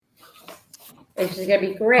This is going to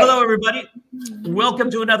be great. Hello, everybody. Welcome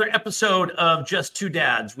to another episode of Just Two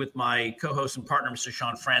Dads with my co-host and partner, Mr.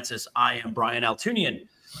 Sean Francis. I am Brian Altunian,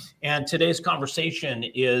 and today's conversation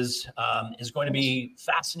is going to be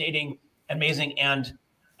fascinating, amazing, and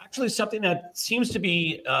actually something that seems to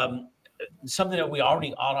be something that we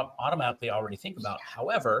already automatically already think about.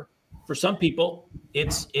 However, for some people,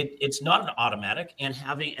 it's not an automatic, and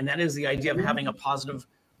that is the idea of having a positive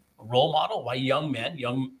role model. Why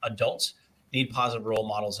young adults need positive role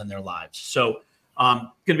models in their lives. So,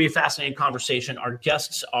 going to be a fascinating conversation. Our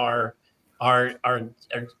guests are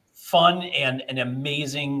fun and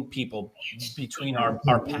amazing people. Between our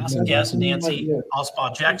past guest Nancy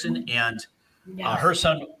Alspaugh-Jackson and her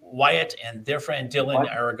son Wyatt and their friend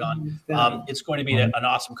Dylan Aragon, it's going to be an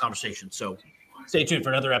awesome conversation. So, stay tuned for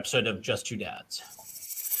another episode of Just Two Dads.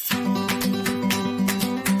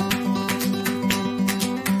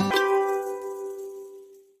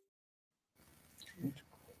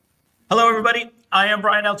 Hello, everybody. I am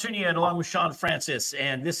Brian Altunian along with Sean Francis,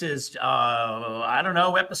 and this is,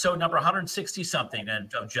 episode number 160-something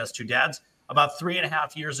of Just Two Dads. About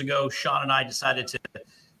 3.5 years ago, Sean and I decided to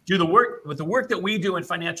do the work. With the work that we do in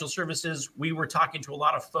financial services, we were talking to a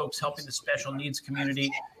lot of folks helping the special needs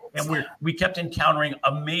community, and we kept encountering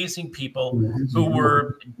amazing people who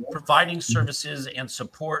were providing services and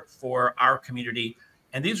support for our community.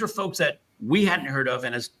 And these were folks that we hadn't heard of,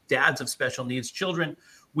 and as dads of special needs children,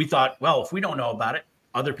 we thought, well, if we don't know about it,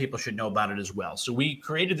 other people should know about it as well. So we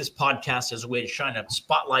created this podcast as a way to shine a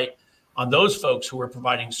spotlight on those folks who are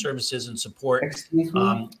providing services and support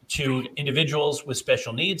to individuals with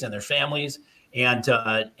special needs and their families. And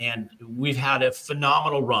we've had a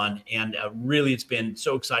phenomenal run, and really it's been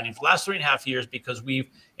so exciting for the last 3.5 years because we've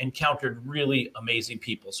encountered really amazing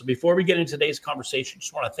people. So before we get into today's conversation,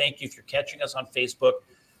 just want to thank you if you're catching us on Facebook.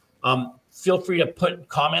 Feel free to put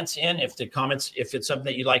comments in. If it's something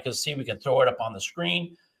that you'd like us to see, we can throw it up on the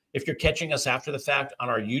screen. If you're catching us after the fact on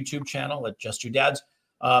our YouTube channel at Just Two Dads,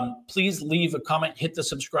 please leave a comment, hit the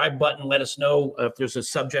subscribe button. Let us know if there's a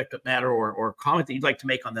subject matter or comment that you'd like to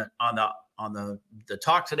make on the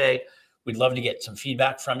talk today. We'd love to get some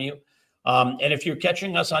feedback from you. And if you're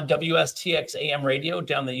catching us on WSTX AM radio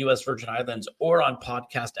down the U.S. Virgin Islands or on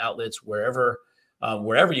podcast outlets, wherever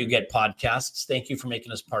you get podcasts, thank you for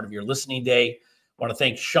making us part of your listening day. I want to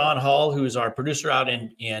thank Sean Hall, who is our producer out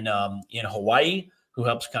in Hawaii, who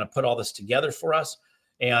helps kind of put all this together for us.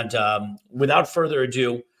 And without further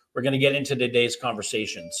ado, we're going to get into today's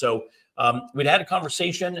conversation. So we'd had a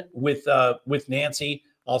conversation with Nancy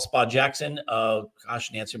Alspaugh-Jackson.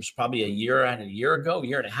 Nancy, it was probably a year and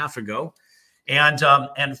a half ago. And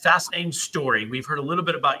fascinating story. We've heard a little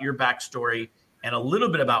bit about your backstory and a little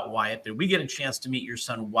bit about Wyatt, but we get a chance to meet your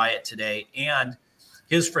son Wyatt today and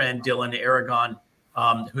his friend Dylan Aragon,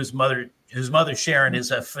 whose mother Sharon is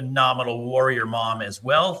a phenomenal warrior mom as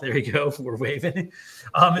well. There you go. We're waving.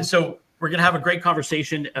 So we're going to have a great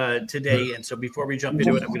conversation today. And so before we jump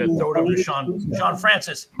into it, I'm going to throw it over to Sean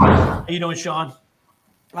Francis. How you doing, Sean?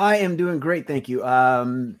 I am doing great. Thank you.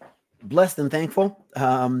 Blessed and thankful,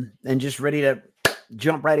 and just ready to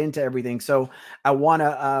jump right into everything. So I want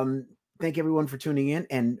to thank everyone for tuning in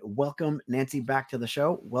and welcome Nancy back to the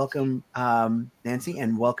show. Welcome, Nancy,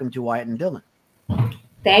 and welcome to Wyatt and Dylan.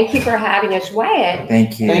 Thank you for having us, Wyatt.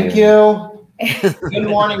 Thank you. Thank you. Good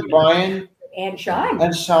morning, Brian. And Sean.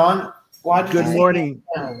 Good morning.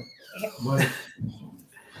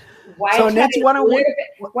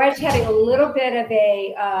 Wyatt's having a little bit of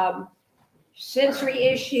a sensory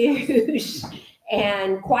issues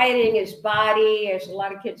and quieting his body, as a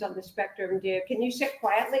lot of kids on the spectrum do. Can you sit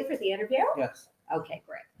quietly for the interview? Yes. Okay,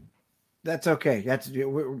 great. That's okay.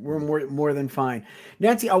 We're more than fine.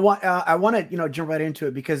 Nancy, I want to jump right into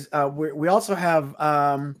it because we also have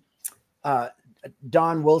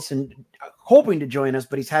Don Wilson hoping to join us,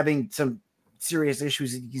 but he's having some serious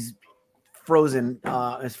issues. He's frozen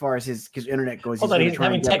as far as his internet goes. Hold on, he's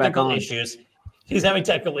having technical issues. He's having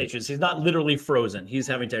technical issues. He's not literally frozen. He's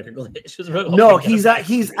having technical issues. No, he's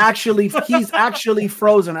actually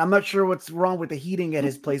frozen. I'm not sure what's wrong with the heating at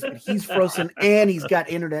his place, but he's frozen and he's got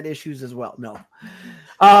internet issues as well. No,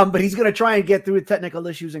 but he's going to try and get through the technical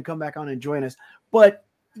issues and come back on and join us. But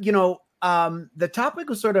the topic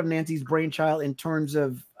was sort of Nancy's brainchild in terms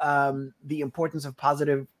of the importance of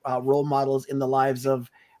positive role models in the lives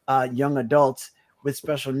of young adults with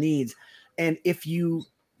special needs. And if you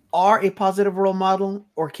are a positive role model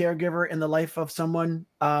or caregiver in the life of someone,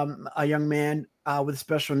 a young man with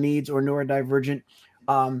special needs or neurodivergent,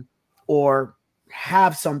 or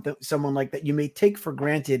have someone like that, you may take for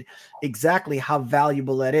granted exactly how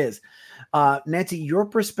valuable that is. Nancy, your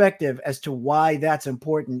perspective as to why that's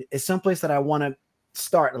important is someplace that I want to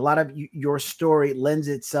start. A lot of your story lends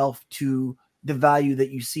itself to the value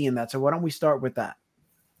that you see in that. So why don't we start with that?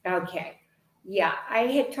 Okay. Yeah, I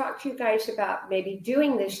had talked to you guys about maybe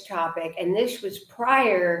doing this topic, and this was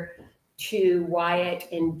prior to Wyatt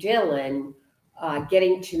and Dylan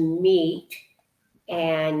getting to meet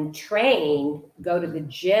and train, go to the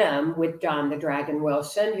gym with Don the Dragon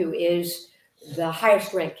Wilson, who is the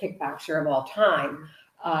highest ranked kickboxer of all time.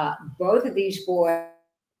 Both of these boys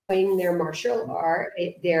doing their martial art,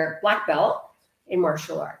 their black belt in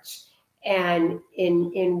martial arts. And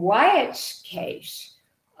in Wyatt's case,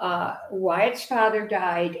 Wyatt's father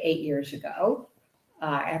died 8 years ago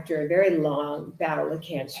after a very long battle with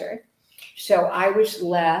cancer. So I was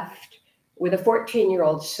left with a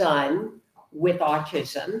 14-year-old son with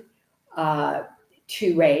autism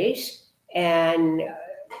to raise. And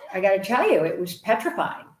I got to tell you, it was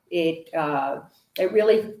petrifying. It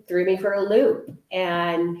really threw me for a loop.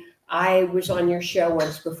 And I was on your show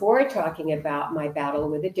once before talking about my battle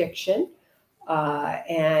with addiction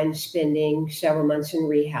and spending several months in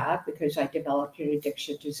rehab because I developed an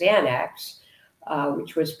addiction to Xanax,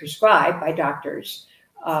 which was prescribed by doctors.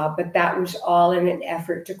 But that was all in an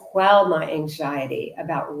effort to quell my anxiety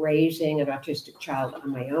about raising an autistic child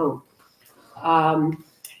on my own.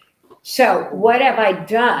 So what have I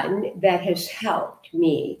done that has helped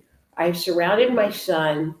me? I've surrounded my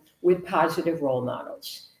son with positive role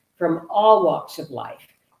models from all walks of life,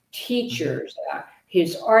 teachers,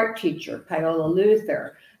 his art teacher, Paola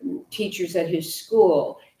Luther, teachers at his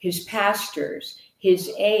school, his pastors,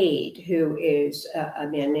 his aide, who is a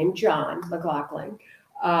man named John McLaughlin,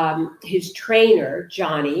 his trainer,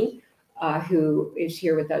 Johnny, who is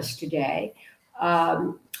here with us today,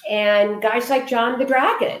 and guys like John the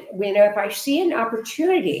Dragon. You know, if I see an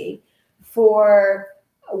opportunity for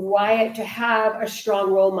Wyatt to have a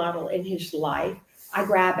strong role model in his life, I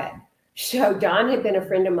grab it. So Don had been a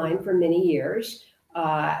friend of mine for many years.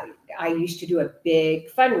 I used to do a big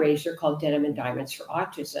fundraiser called Denim and Diamonds for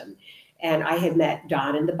Autism. And I had met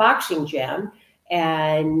Don in the boxing gym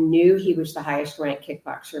and knew he was the highest ranked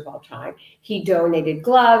kickboxer of all time. He donated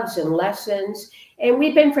gloves and lessons. And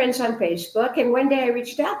we've been friends on Facebook. And one day I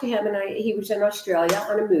reached out to him, and he was in Australia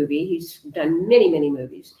on a movie. He's done many, many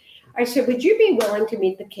movies. I said, would you be willing to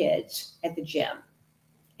meet the kids at the gym?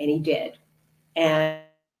 And he did. And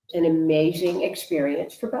an amazing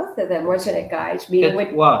experience for both of them, wasn't it, guys? Meeting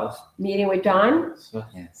with Don?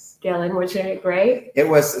 Yes. Dylan, wasn't it great? It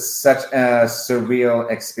was such a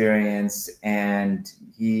surreal experience, and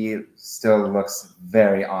he still looks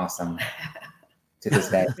very awesome to this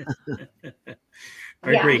day.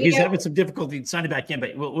 I agree. He's having some difficulty signing back in,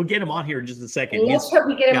 but we'll get him on here in just a second. Let's hope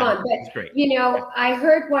we get him on. But, great. You know, I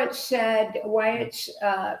heard once said, Wyatt's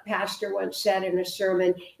pastor once said in a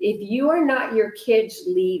sermon, if you are not your kid's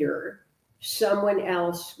leader, someone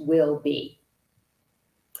else will be.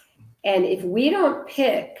 And if we don't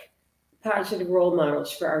pick positive role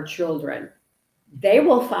models for our children, they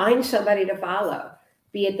will find somebody to follow,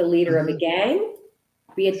 be it the leader of a gang,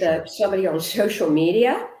 be it somebody on social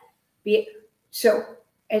media, so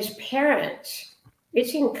as parents,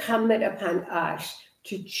 it's incumbent upon us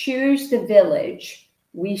to choose the village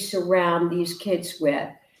we surround these kids with.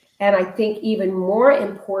 And I think even more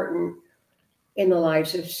important in the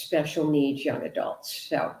lives of special needs young adults.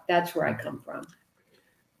 So that's where I come from.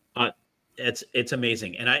 It's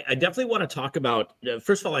amazing. And I definitely want to talk about,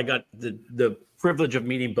 first of all, I got the privilege of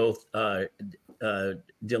meeting both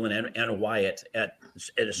Dylan and Wyatt at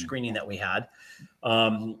a screening that we had.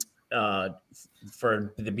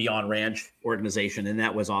 For the Beyond Ranch organization, and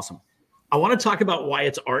that was awesome. I want to talk about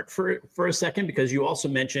Wyatt's art for a second, because you also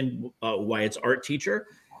mentioned Wyatt's art teacher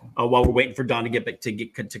while we're waiting for Don to get back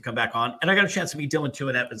to come back on, and I got a chance to meet Dylan too,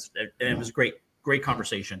 and it was great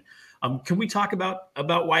conversation. Can we talk about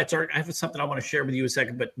Wyatt's art? I have something I want to share with you in a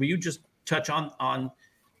second, but will you just touch on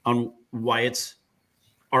Wyatt's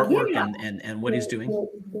artwork and what he's doing?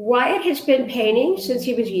 Wyatt has been painting since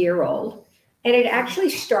he was a year old. And it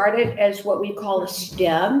actually started as what we call a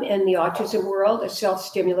STEM in the autism world, a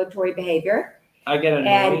self-stimulatory behavior. I get annoyed.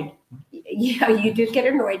 And yeah, you do get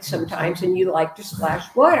annoyed sometimes, and you like to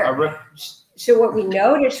splash water. So what we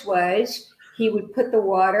noticed was he would put the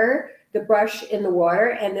brush in the water,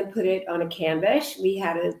 and then put it on a canvas. We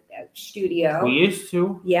had a studio. We used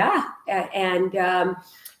to. Yeah. And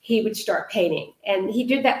he would start painting. And he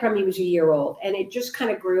did that from he was a year old. And it just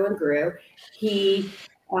kind of grew and grew.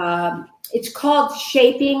 It's called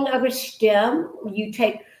shaping of a stem. You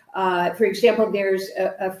take For example, there's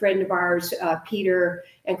a friend of ours, Peter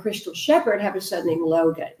and Crystal Shepard, have a son named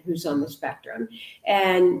Logan who's on the spectrum.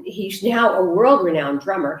 And he's now a world-renowned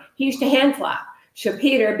drummer. He used to hand clap. So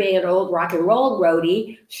Peter, being an old rock and roll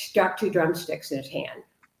roadie, stuck 2 drumsticks in his hand.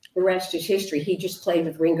 The rest is history. He just played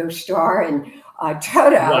with Ringo Starr and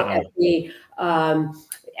Toto at the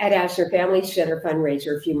at Asner Family Center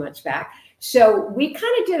fundraiser a few months back. So we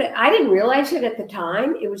kind of did it. I didn't realize it at the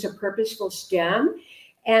time. It was a purposeful stem.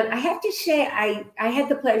 And I have to say, I had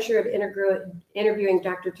the pleasure of interviewing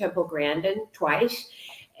Dr. Temple Grandin twice.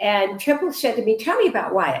 And Temple said to me, tell me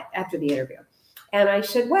about Wyatt after the interview. And I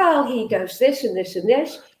said, well, he does this and this and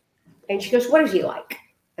this. And she goes, what does he like?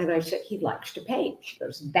 And I said, he likes to paint. She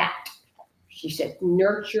goes, that. She said,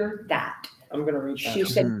 nurture that. I'm going to read that.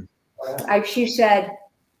 She said,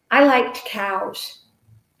 I liked cows.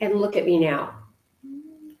 And look at me now.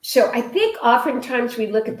 So I think oftentimes we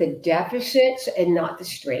look at the deficits and not the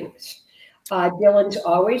strengths. Dylan's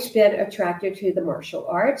always been attracted to the martial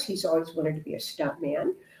arts. He's always wanted to be a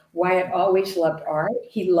stuntman. Wyatt always loved art.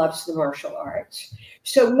 He loves the martial arts.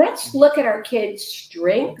 So let's look at our kids'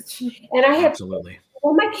 strengths. And I have, absolutely.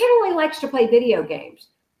 Well, my kid only likes to play video games.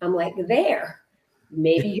 I'm like, there.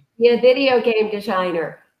 Maybe you'd be a video game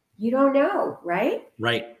designer. You don't know, right?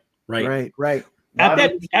 Right. At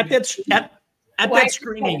that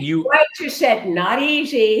screening, Wyatt just said, not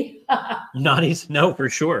easy. Not easy. No, for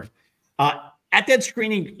sure. At that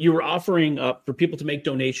screening, you were offering for people to make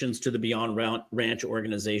donations to the Beyond Ranch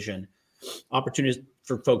organization, opportunities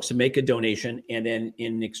for folks to make a donation, and then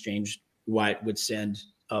in exchange, Wyatt would send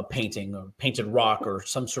a painting, or painted rock, or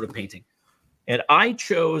some sort of painting. And I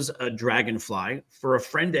chose a dragonfly for a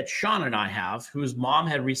friend that Sean and I have, whose mom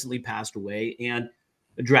had recently passed away, and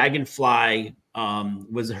the dragonfly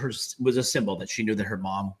was a symbol that she knew that her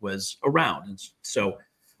mom was around. And so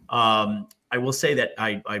I will say that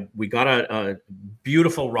we got a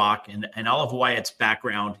beautiful rock, and all of Wyatt's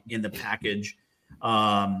background in the package,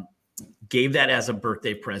 gave that as a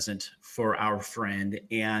birthday present for our friend.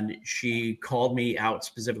 And she called me out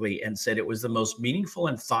specifically and said it was the most meaningful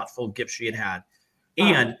and thoughtful gift she had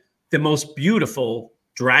and the most beautiful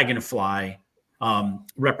dragonfly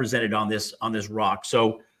represented on this rock.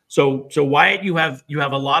 So Wyatt, you have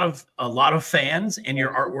a lot of fans, and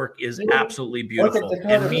your artwork is absolutely beautiful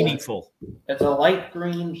and meaningful. It's a light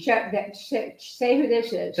green. Say who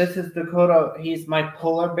this is. This is Dakota. He's my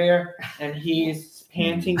polar bear, and he's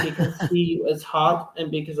panting because he was hot and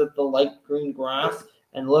because of the light green grass.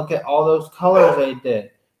 And look at all those colors I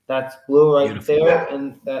did. That's blue right beautiful. There,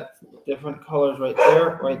 and that's different colors right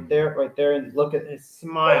there, right there, right there. And look at his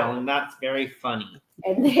smile, and that's very funny.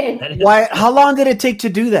 And then, why? How long did it take to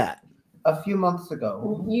do that? A few months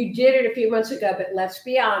ago. You did it a few months ago, but let's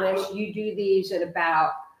be honest, you do these in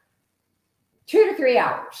about 2 to 3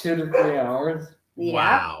 hours. 2 to 3 hours. Yeah.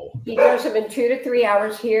 Wow. He does them in 2 to 3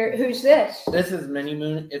 hours here. Who's this? This is Mini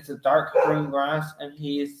Moon. It's a dark green grass, and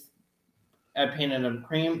I painted him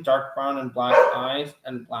cream, dark brown and black eyes,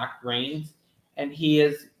 and black reins. And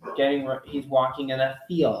he's walking in a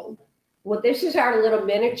field. Well, this is our little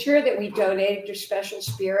miniature that we donated to Special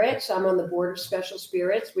Spirits. I'm on the board of Special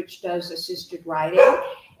Spirits, which does assisted riding.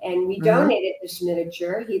 And we donated this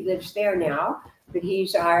miniature. He lives there now, but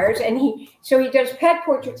he's ours. And he does pet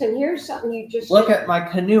portraits. And here's something you just look at my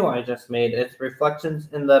canoe I just made. It's reflections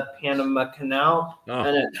in the Panama Canal.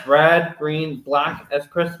 And it's red, green, black as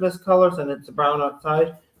Christmas colors, and it's brown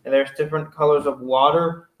outside. And there's different colors of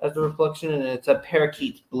water as a reflection, and it's a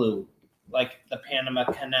parakeet blue, like the Panama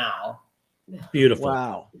Canal. Beautiful.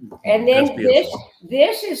 Wow. And then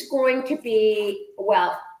this is going to be,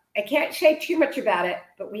 well, I can't say too much about it,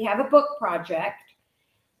 but we have a book project,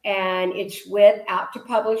 and it's out to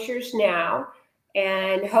publishers now.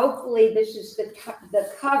 And hopefully this is the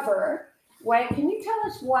cover. Wyatt, can you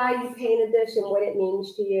tell us why you painted this and what it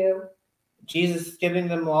means to you? Jesus giving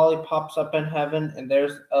them lollipops up in heaven, and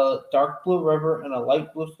there's a dark blue river and a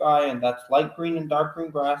light blue sky, and that's light green and dark green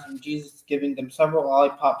grass, and Jesus giving them several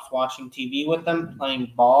lollipops, watching TV with them,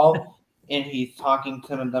 playing ball, and he's talking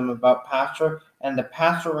to them about pastor, and the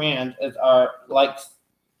pastor Rand likes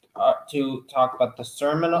to talk about the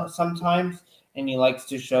sermon sometimes, and he likes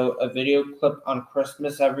to show a video clip on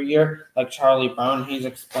Christmas every year, like Charlie Brown. He's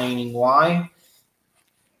explaining why.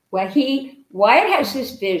 Well, Wyatt has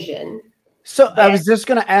this vision. So I was just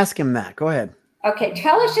going to ask him that. Go ahead. Okay,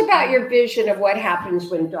 tell us about your vision of what happens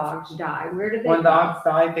when dogs die. Where do they When dogs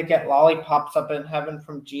die, they get lollipops up in heaven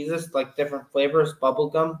from Jesus, like different flavors,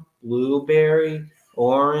 bubblegum, blueberry,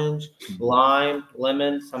 orange, lime,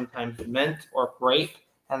 lemon, sometimes mint or grape,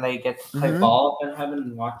 and they get to play ball up in heaven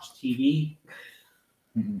and watch TV.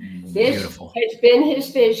 This Beautiful. has been his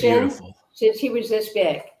vision Beautiful. since he was this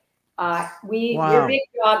big. We're Wow. big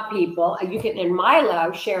dog people. And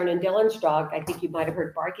Milo, Sharon and Dylan's dog, I think you might have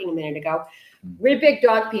heard barking a minute ago. We're big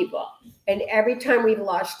dog people. And every time we've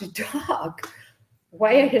lost a dog,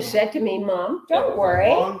 Wyatt has said to me, Mom, don't worry.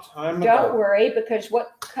 Long time ago. Don't worry, because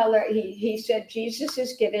what color, he said Jesus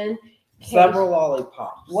is given Several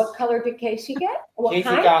lollipops. What color did Casey get? What Casey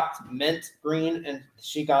kind? got mint green, and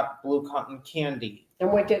she got blue cotton candy.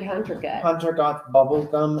 And what did Hunter get? Hunter got bubble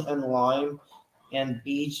gum and lime, and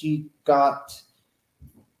BG got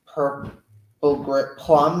purple grit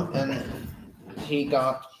plum, and he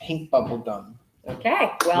got pink bubble gum.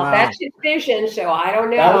 Okay, well, Wow. that's his vision, so I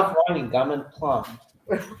don't That know. was rhyming, gum and plum.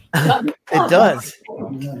 It does.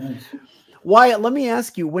 Wyatt, let me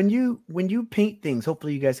ask you, when you paint things,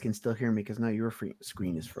 hopefully you guys can still hear me because now your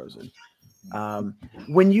screen is frozen.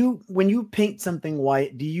 When you paint something,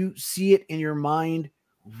 Wyatt, do you see it in your mind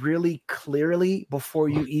really clearly before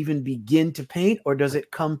you even begin to paint, or does it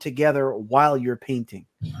come together while you're painting?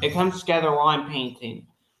 It comes together while I'm painting.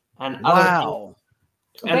 And Wow.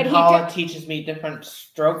 But And he Paula did- teaches me different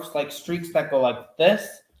strokes, like streaks that go like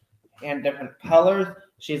this, and different colors.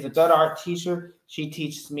 She's a good art teacher. She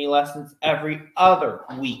teaches me lessons every other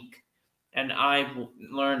week. And I've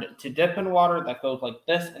learned to dip in water that goes like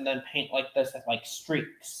this and then paint like this as like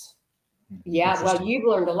streaks. Yeah, well, Interesting. you've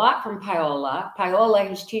learned a lot from Paola. Paola,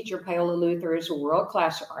 his teacher, Paola Luther, is a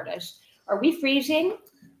world-class artist. Are we freezing?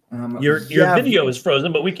 Your Yeah. video is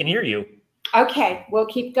frozen, but we can hear you. Okay, we'll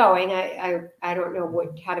keep going. I don't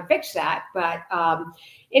know how to fix that, but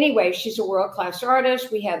anyway, she's a world-class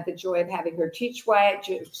artist. We have the joy of having her teach Wyatt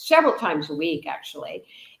several times a week, actually.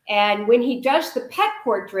 And when he does the pet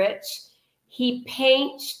portraits, he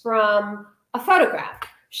paints from a photograph.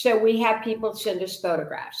 So we have people send us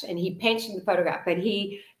photographs, and he paints in the photograph. But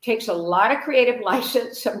he takes a lot of creative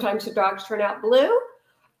license. Sometimes the dogs turn out blue.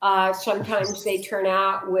 Sometimes they turn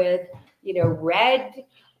out with, red.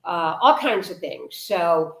 All kinds of things.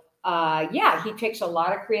 So, he takes a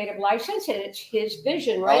lot of creative license, and it's his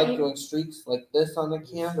vision, I right? like doing streaks like this on the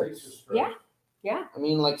canvas. Yeah. I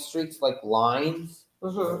mean, like streaks like lines.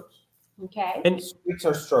 Mhm. Okay. And Streaks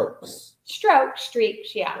are strokes. Strokes,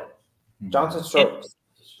 streaks, yeah. Johnson strokes.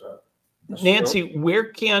 Nancy, where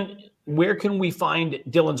can we find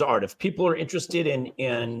Dylan's art if people are interested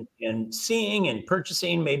in seeing and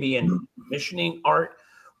purchasing, maybe in commissioning art?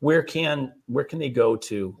 Where can they go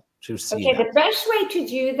to see Okay, that? the best way to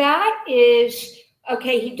do that is,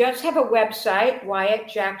 he does have a website,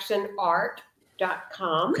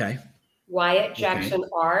 WyattJacksonArt.com. Okay.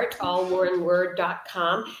 WyattJacksonArt, all one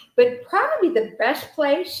word.com. But probably the best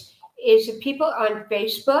place is if people on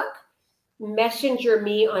Facebook, messenger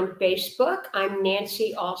me on Facebook. I'm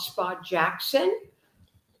Nancy Allspaw Jackson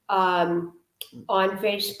on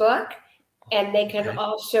Facebook. And they can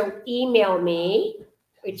also email me.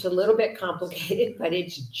 It's a little bit complicated, but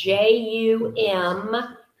it's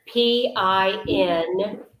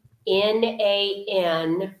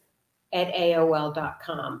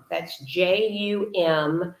JUMPINNAN@AOL.com. That's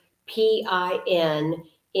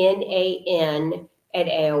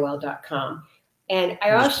JUMPINNAN@AOL.com. And I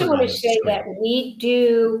Just also put it want on to the say screen. that we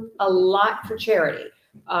do a lot for charity.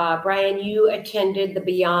 Brian, you attended the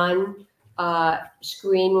Beyond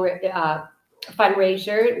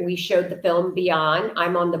fundraiser. We showed the film Beyond.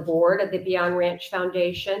 I'm on the board of the Beyond Ranch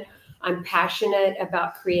Foundation. I'm passionate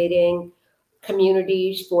about creating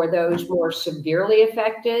communities for those more severely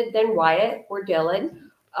affected than Wyatt or Dylan.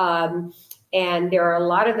 And there are a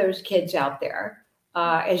lot of those kids out there.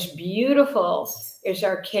 As beautiful as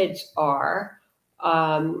our kids are,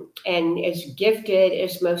 and as gifted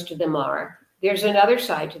as most of them are, there's another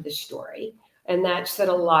side to the story. And that's that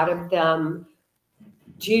a lot of them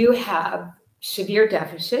do have severe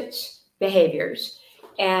deficits, behaviors,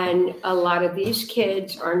 and a lot of these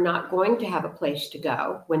kids are not going to have a place to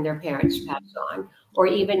go when their parents pass on, or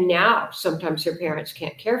even now, sometimes their parents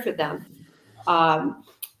can't care for them.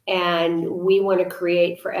 And we want to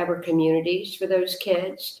create forever communities for those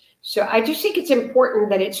kids. So I just think it's important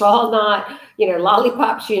that it's all not,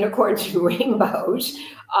 lollipops, unicorns, and rainbows.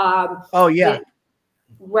 Oh yeah.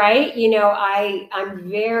 Right? I'm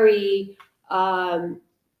very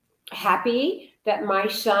happy that my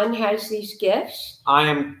son has these gifts. I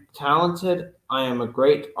am talented. I am a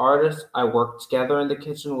great artist. I work together in the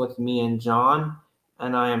kitchen with me and John,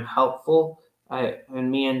 and I am helpful. And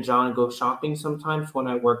me and John go shopping sometimes when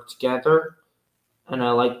I work together. And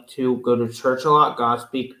I like to go to church a lot,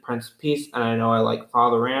 Godspeak, Prince of Peace. And I know I like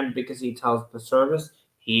Father Rand because he tells the service.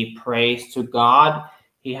 He prays to God.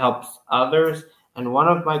 He helps others. And one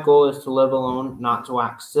of my goals is to live alone, not to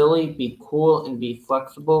act silly, be cool, and be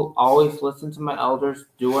flexible. Always listen to my elders,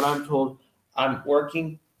 do what I'm told. I'm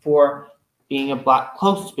working for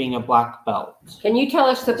close to being a black belt. Can you tell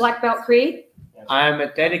us the black belt creed? I am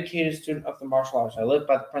a dedicated student of the martial arts. I live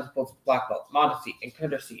by the principles of black belt: modesty and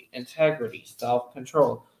courtesy, integrity,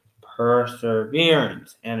 self-control,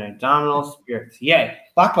 perseverance, and indomitable spirits. Yay!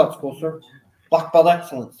 Black belt school, sir. Black belt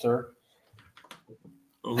excellence, sir.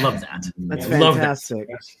 Love that. That's Love fantastic.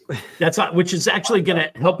 That's which is actually going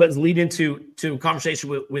to help us lead into a conversation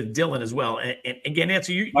with Dylan as well. And again,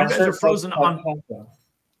 Nancy, you guys are frozen on.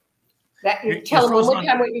 Tell them one more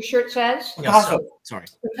time what your shirt says. Picasso. Sorry.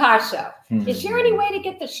 Picasso. Is there any way to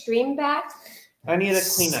get the stream back? I need a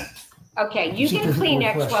Kleenex. Okay, you get a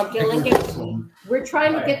Kleenex while Dylan gets. We're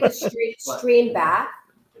trying to get the stream back.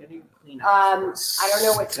 I don't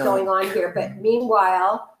know what's going on here, but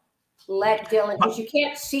meanwhile, let Dylan, because you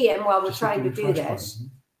can't see him while we're trying to do this.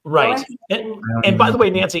 Right. And by the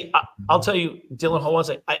way, Nancy, I'll tell you, Dylan, hold on a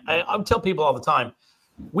second. I tell people all the time,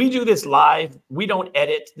 we do this live. We don't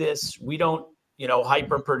edit this. We don't,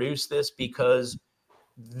 hyper produce this, because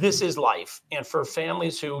this is life. And for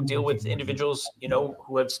families who deal with individuals,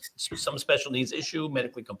 who have some special needs issue,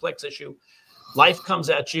 medically complex issue, life comes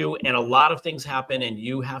at you and a lot of things happen, and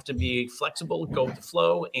you have to be flexible, go with the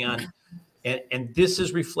flow. And this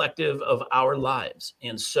is reflective of our lives.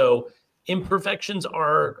 And so imperfections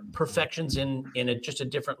are perfections in just a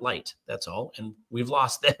different light. That's all. And we've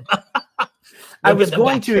lost them. I was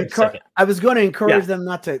going to encourage them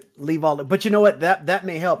not to leave all, but you know what? That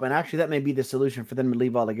may help. And actually that may be the solution for them to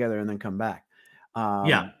leave all together and then come back.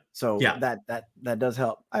 That does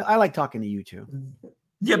help. I like talking to you too.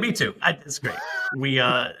 Yeah, me too. It's great.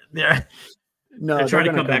 They're trying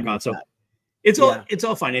to come back on. So it's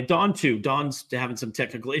all fine. And Dawn's having some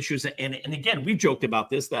technical issues. And again, we've joked about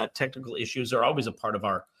this, that technical issues are always a part of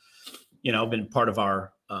our, been part of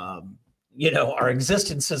our, our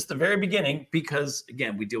existence since the very beginning, because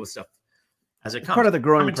again, we deal with stuff as it comes. Part of the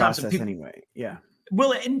growing process anyway. Yeah.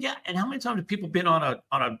 Well, and how many times have people been on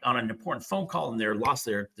an important phone call and they're lost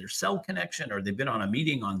their cell connection, or they've been on a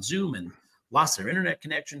meeting on Zoom and lost their internet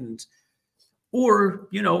connections, or,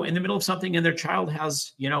 in the middle of something and their child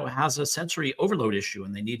has a sensory overload issue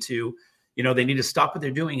and they need to stop what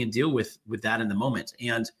they're doing and deal with that in the moment.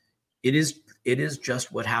 And it is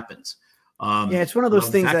just what happens. It's one of those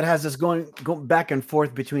things that has us going back and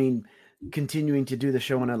forth between continuing to do the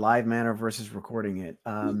show in a live manner versus recording it.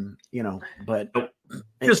 But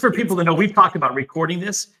just for people to know, we've talked about recording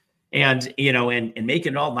this and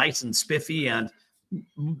making it all nice and spiffy, and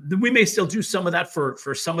we may still do some of that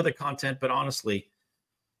for some of the content, but honestly,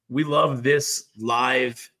 we love this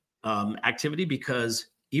live activity, because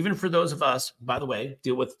even for those of us, by the way,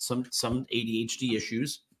 deal with some ADHD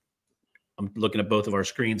issues. I'm looking at both of our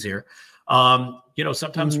screens here.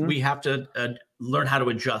 Sometimes we have to learn how to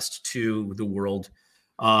adjust to the world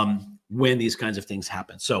when these kinds of things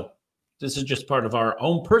happen. So this is just part of our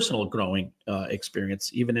own personal growing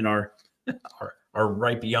experience, even in our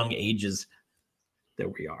ripe young ages that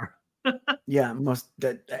we are. Yeah,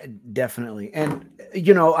 definitely. And,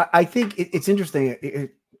 I think it's interesting.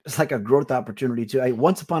 It's like a growth opportunity too.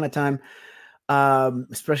 Once upon a time,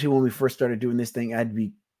 especially when we first started doing this thing, I'd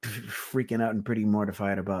be freaking out and pretty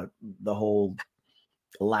mortified about the whole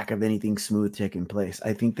lack of anything smooth taking place.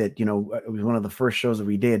 I think that, it was one of the first shows that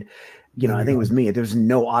we did, I think it was me. There was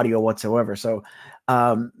no audio whatsoever. So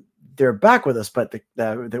they're back with us, but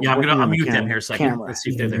I'm going to mute them here a second. Camera. Let's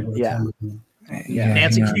see if they're there. Yeah.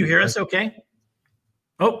 Nancy, can you hear us okay?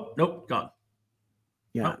 Oh, nope, gone.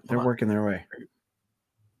 Yeah, they're working their way.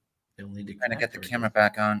 They'll need to trying to get the camera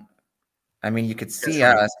back on. I mean, you could see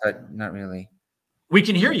us, but not really. We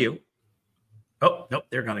can hear you. Oh, nope,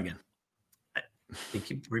 they're gone again. They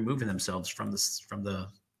keep removing themselves from the.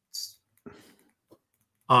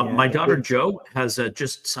 My daughter Jo has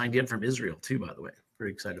just signed in from Israel too, by the way.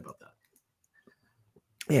 Very excited about that.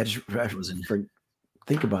 Yeah,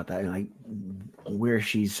 think about that, like where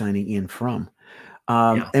she's signing in from.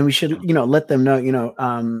 And we should, let them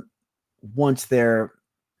know, once they're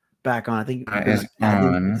back on. I think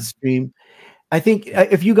the stream. I think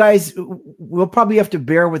if you guys, we'll probably have to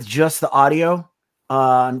bear with just the audio,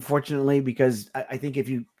 unfortunately, because I think if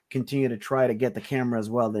you continue to try to get the camera as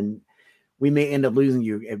well, then we may end up losing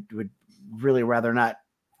you. It would really rather not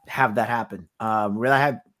have that happen. Rather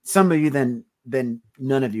have some of you than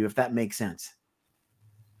none of you, if that makes sense.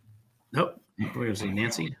 Nope. We're going to see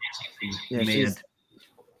Nancy.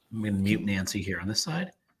 I'm going to mute Nancy here on this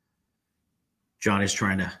side. Johnny's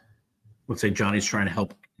trying to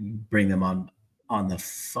help bring them on the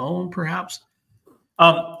phone, perhaps.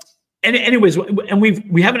 And anyways, and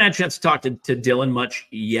we haven't had a chance to talk to Dylan much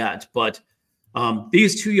yet, but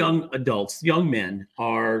these two young adults, young men,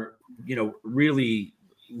 are really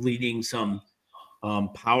leading some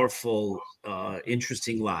powerful,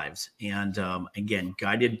 interesting lives, and again,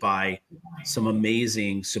 guided by some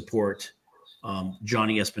amazing support.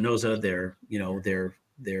 Johnny Espinoza,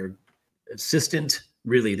 their assistant,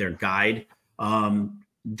 really their guide.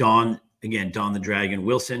 Don the Dragon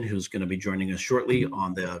Wilson, who's going to be joining us shortly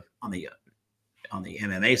on the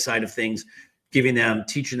MMA side of things, teaching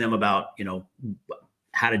them about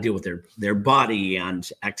how to deal with their body and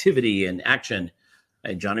activity and action.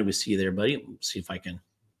 Hey, Johnny, we see you there, buddy. Let's see if I can.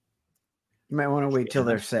 You might want to wait till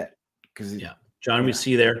they're set, because Johnny, we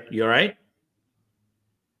see you there. You all right?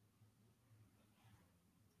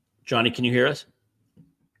 Johnny, can you hear us?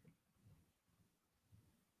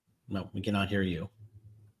 No, we cannot hear you.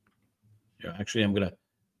 Yeah, actually, I'm gonna.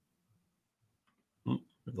 We've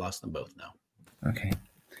lost them both now. Okay.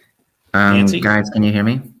 Nancy? Guys, can you hear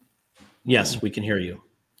me? Yes, we can hear you.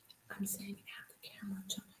 I'm saying have the camera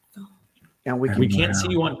to my phone. And We can't see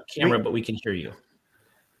you on camera, but we can hear you.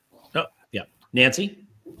 Oh, yeah, Nancy.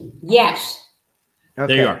 Yes. Okay.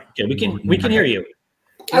 There you are. Okay, we can hear you.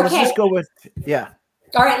 Let's Okay. just go with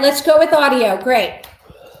All right, let's go with audio. Great.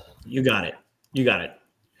 You got it.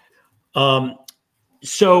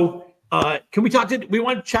 So can we we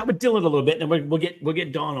want to chat with Dylan a little bit, and we'll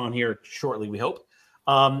get Dawn on here shortly, we hope.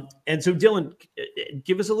 And so Dylan,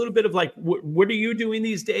 give us a little bit of like, what are you doing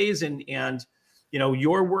these days, and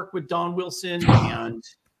your work with Don Wilson, and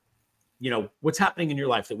what's happening in your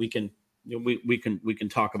life that we can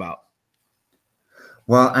talk about.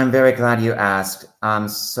 Well, I'm very glad you asked.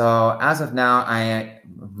 So as of now,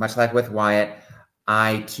 much like with Wyatt,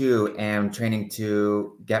 I too am training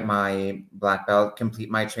to get my black belt, complete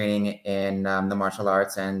my training in the martial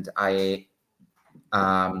arts, and I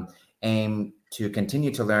aim to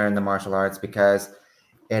continue to learn the martial arts because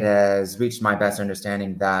it has reached my best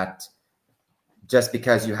understanding that just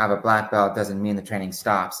because you have a black belt doesn't mean the training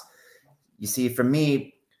stops. You see, for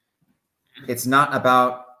me, it's not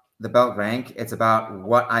about the belt rank. It's about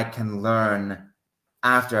what I can learn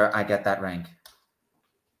after I get that rank.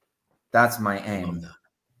 That's my aim.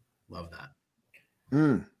 Love that.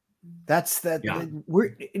 That's that. Yeah.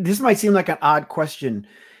 This might seem like an odd question,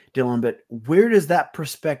 Dylan, but where does that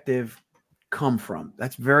perspective come from?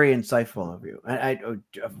 That's very insightful of you. I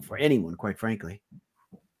for anyone, quite frankly.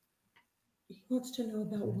 He wants to know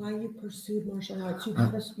about why you pursued martial arts.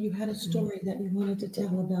 You had a story that you wanted to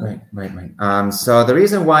tell about. Right. So the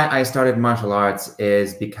reason why I started martial arts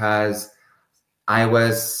is because I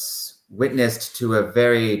was witnessed to a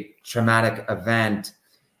very traumatic event,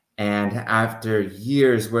 and after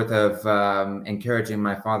years worth of encouraging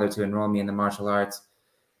my father to enroll me in the martial arts,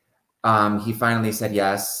 he finally said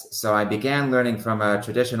yes. So I began learning from a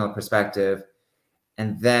traditional perspective,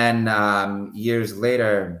 and then years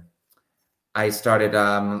later, I started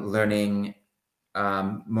learning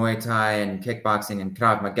Muay Thai and kickboxing and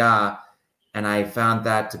Krav Maga, and I found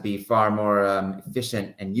that to be far more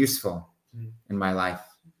efficient and useful in my life,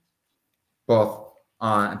 both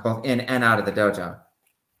in and out of the dojo.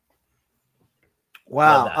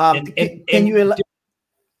 Wow. Can you?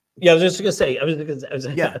 Yeah, I was just gonna say.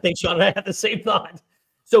 I think Sean and I had the same thought.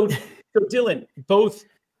 So Dylan, both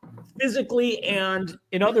physically and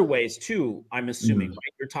in other ways too, I'm assuming,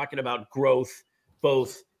 right? You're talking about growth,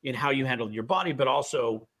 both in how you handle your body, but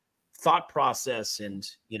also thought process. And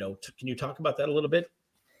can you talk about that a little bit?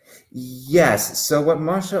 Yes. So what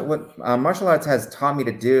martial arts has taught me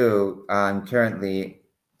to do currently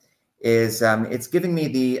is it's giving me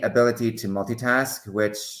the ability to multitask,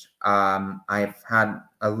 which I've had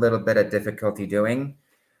a little bit of difficulty doing,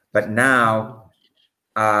 but now,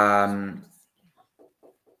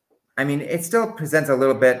 it still presents a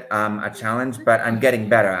little bit a challenge, but I'm getting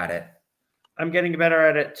better at it. I'm getting better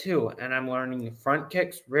at it too, and I'm learning front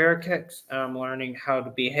kicks, rear kicks, and I'm learning how to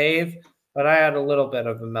behave. But I had a little bit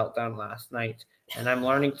of a meltdown last night, and I'm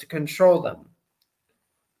learning to control them.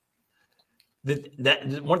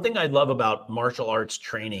 That one thing I love about martial arts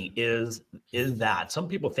training is that some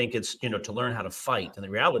people think it's to learn how to fight, and the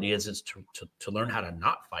reality is it's to learn how to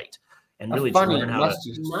not fight, and really to learn how to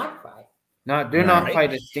Not fight. Not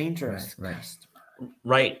fight. It's dangerous.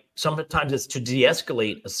 Right. Sometimes it's to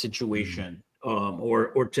de-escalate a situation,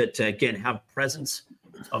 or to again have presence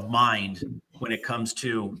of mind when it comes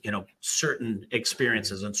to certain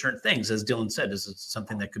experiences and certain things. As Dylan said, is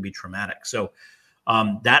something that could be traumatic. So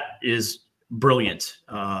that is brilliant,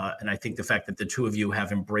 and I think the fact that the two of you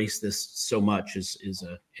have embraced this so much is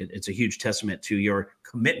a huge testament to your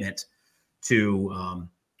commitment to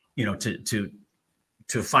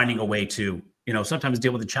finding a way to, sometimes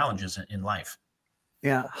deal with the challenges in life.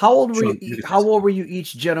 Yeah. How old were Sure. you? How old were you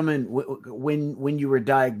each, gentlemen, when you were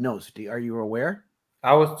diagnosed? Are you aware?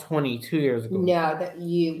 I was 22 years ago. No, that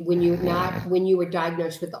when you were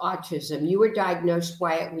diagnosed with autism, you were diagnosed,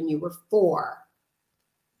 Wyatt, when you were 4.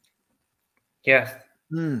 Yes.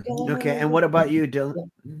 Okay. And what about you, Dylan?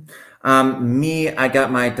 Me, I got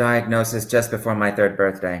my diagnosis just before my 3rd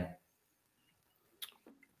birthday.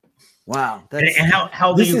 Wow. And how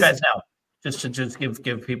old are you is- guys now? Just to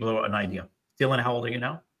give people an idea. Dylan, how old are you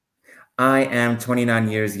now? I am 29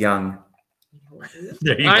 years young.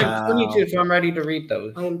 There you go. I'm 22, so I'm ready to read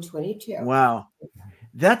those. I am 22. Wow.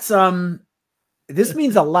 That's this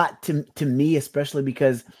means a lot to me, especially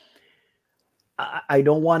because I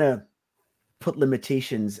don't want to put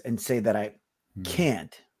limitations and say that I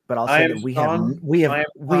can't, but I'll say that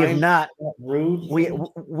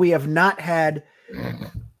we have not had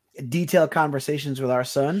detailed conversations with our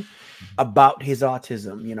son about his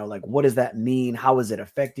autism, like what does that mean, how has it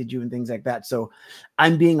affected you, and things like that. So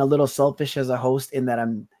I'm being a little selfish as a host in that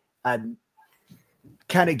I'm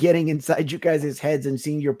kind of getting inside you guys' heads and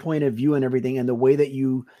seeing your point of view and everything, and the way that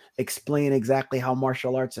you explain exactly how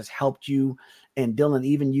martial arts has helped you. And Dylan,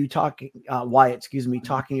 even you Wyatt,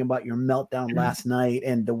 talking about your meltdown last night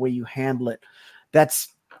and the way you handle it, that's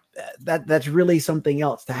really something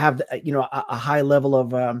else, to have a high level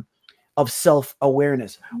of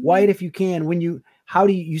self-awareness. Wyatt, if you can,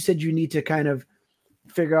 you said you need to kind of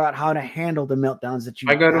figure out how to handle the meltdowns that you.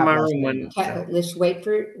 I go to my room when. Okay, let's wait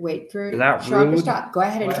for Is that Sean to rude? stop. Go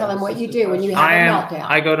ahead and tell him what you do when you have a meltdown.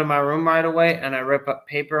 I go to my room right away and I rip up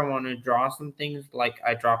paper. I want to draw some things, like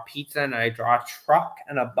I draw pizza and I draw a truck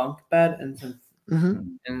and a bunk bed and some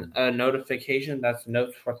and a notification that's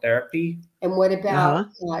notes for therapy. And what about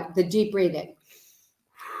the deep breathing?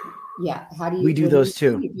 Yeah, how do you? We do those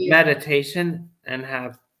too. Meditation, and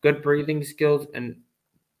have good breathing skills, and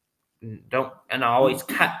I always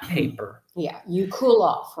cut paper. Yeah, you cool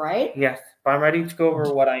off, right? Yes, but I'm ready to go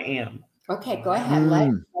over what I am. Okay, go ahead. Let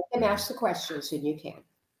them ask the questions, and you can.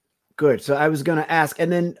 Good. So I was going to ask,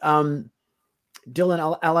 and then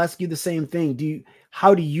Dylan, I'll ask you the same thing.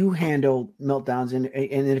 How do you handle meltdowns, and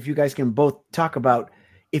if you guys can both talk about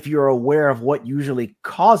if you're aware of what usually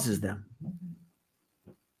causes them?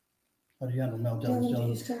 How do you handle meltdowns, Dylan, do you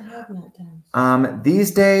Dylan? still have meltdowns?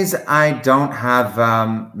 These days, I don't have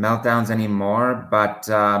meltdowns anymore, but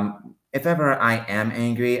if ever I am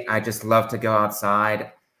angry, I just love to go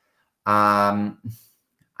outside. I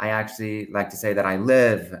actually like to say that I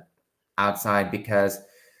live outside because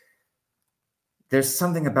there's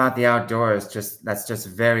something about the outdoors that's just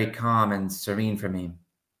very calm and serene for me.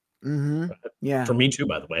 Mm-hmm. Yeah. For me too,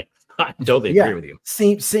 by the way. I totally agree with you.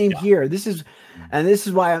 Same here. This is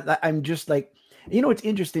why I'm just like, it's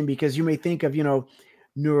interesting because you may think of,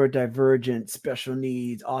 neurodivergent, special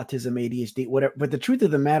needs, autism, ADHD, whatever. But the truth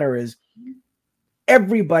of the matter is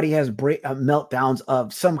everybody has meltdowns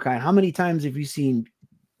of some kind. How many times have you seen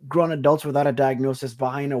grown adults without a diagnosis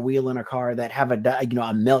behind a wheel in a car that have a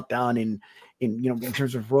meltdown in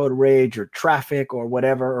terms of road rage or traffic or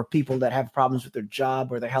whatever, or people that have problems with their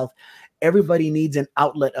job or their health? Everybody needs an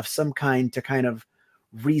outlet of some kind to kind of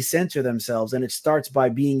recenter themselves. And it starts by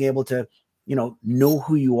being able to, know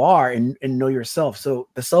who you are and know yourself. So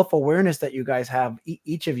the self-awareness that you guys have,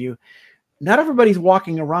 each of you, not everybody's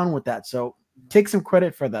walking around with that. So take some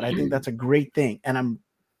credit for that. I think that's a great thing. And I'm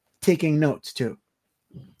taking notes too.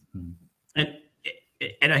 And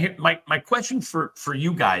I hear my question for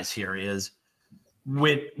you guys here is,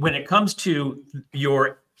 when it comes to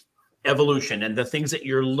your evolution and the things that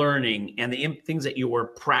you're learning and the things that you are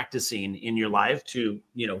practicing in your life to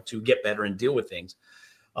get better and deal with things,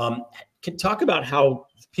 can talk about how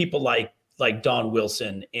people like Don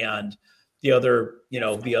Wilson and the other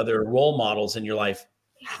role models in your life,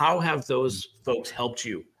 how have those folks helped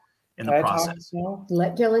you in the process?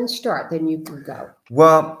 Let Dylan start, then you can go.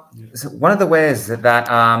 Well, so one of the ways that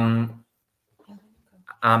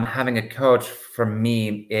having a coach for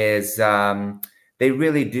me is they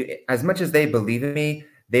really do, as much as they believe in me,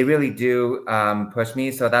 they really do push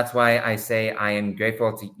me. So that's why I say I am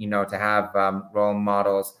grateful to have role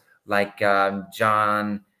models like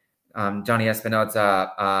Johnny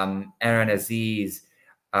Espinoza, Aaron Aziz,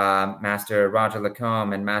 Master Roger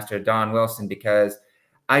Lacombe, and Master Don Wilson, because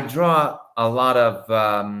I draw a lot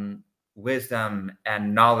of wisdom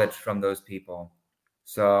and knowledge from those people.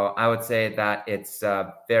 So I would say that it's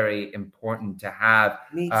very important to have.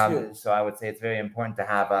 Me too. So I would say it's very important to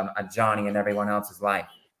have a Johnny in everyone else's life.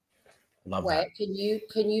 Love Wait, that.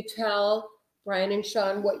 can you tell Brian and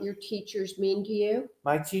Sean what your teachers mean to you?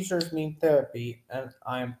 My teachers mean therapy, and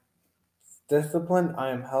I'm disciplined. I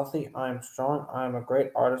am healthy. I am strong. I am a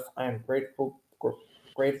great artist. I am grateful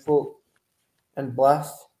and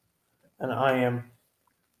blessed. And I am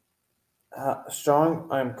strong.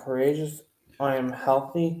 I am courageous. I am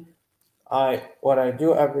healthy. What I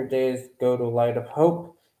do every day is go to Light of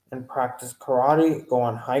Hope and practice karate, go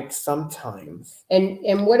on hikes sometimes.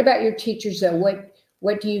 And what about your teachers though?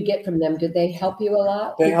 What do you get from them? Did they help you a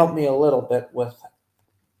lot? They help me a little bit with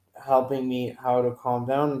helping me how to calm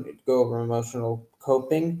down, go over emotional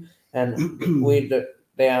coping, and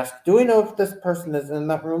they ask, "Do we know if this person is in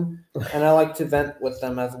that room?" And I like to vent with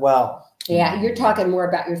them as well. Yeah, you're talking more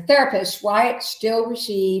about your therapist. Wyatt still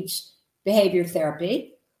receives behavior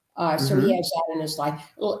therapy, so he has that in his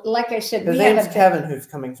life. Like I said, His name's Kevin, who's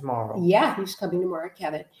coming tomorrow. Yeah, he's coming tomorrow,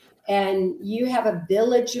 Kevin. And you have a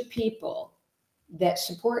village of people that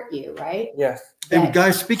support you, right? Yes. And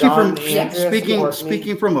guys, speaking John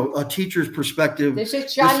speaking from a teacher's perspective, this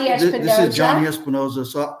is Johnny Espinoza. This is Johnny Espinoza.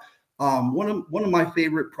 So, one of my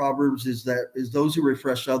favorite proverbs is those who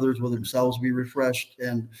refresh others will themselves be refreshed,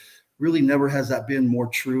 and really never has that been more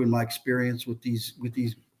true in my experience with these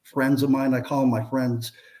friends of mine. I call them my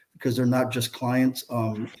friends because they're not just clients.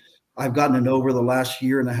 I've gotten to know over the last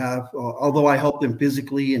year and a half, although I help them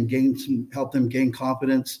physically and help them gain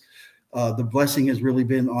confidence. The blessing has really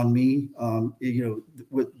been on me,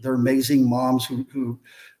 with their amazing moms who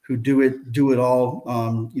do it all.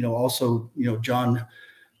 Also, John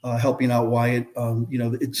helping out Wyatt.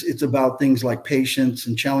 It's about things like patience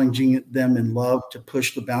and challenging them in love to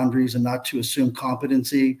push the boundaries and not to assume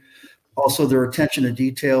competency. Also, their attention to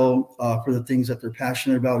detail for the things that they're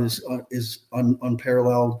passionate about is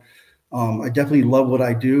unparalleled. I definitely love what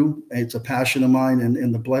I do. It's a passion of mine,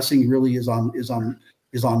 and the blessing really is on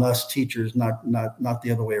us teachers, not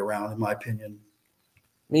the other way around, in my opinion.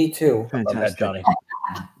 Me too. Fantastic. Love that, Johnny.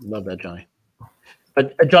 Love that, Johnny.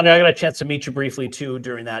 Johnny, I got a chance to meet you briefly too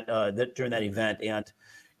during that event,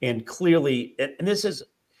 and clearly, and this is,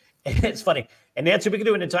 it's funny. And Nancy, we could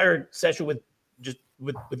do an entire session with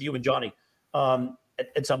you and Johnny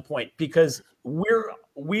at some point, because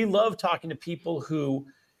we love talking to people who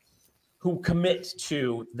commit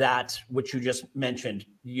to that, which you just mentioned,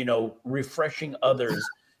 refreshing others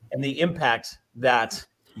and the impact that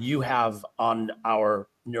you have on our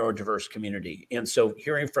neurodiverse community. And so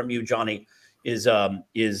hearing from you, Johnny, is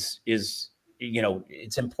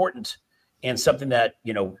it's important and something that,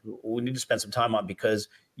 we need to spend some time on, because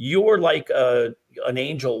you're like an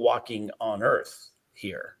angel walking on earth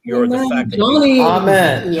here. You're the fact that Johnny.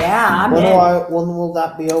 Amen. Yeah, amen. When will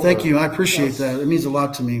that be over? Thank you. I appreciate that. It means a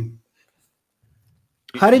lot to me.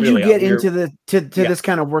 How did you get into this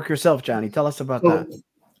kind of work yourself, Johnny? Tell us about that.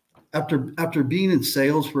 After being in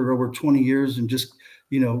sales for over 20 years and just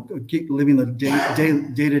living the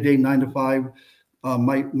day-to-day 9 to 5,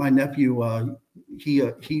 my nephew he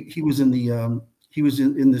was in the he was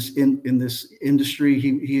in this industry.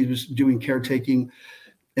 He was doing caretaking,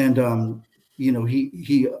 and I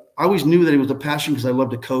always knew that it was a passion because I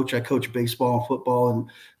loved to coach. I coach baseball and football, and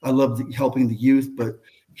I loved helping the youth, but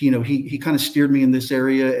he kind of steered me in this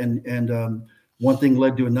area, and one thing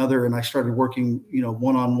led to another, and I started working,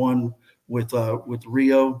 one-on-one with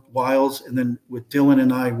Rio Wiles, and then with Dylan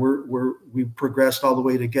and I, we progressed all the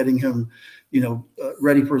way to getting him,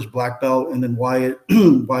 ready for his black belt, and then Wyatt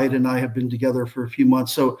and I have been together for a few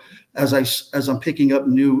months. So as I'm picking up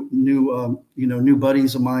new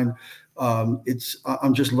buddies of mine,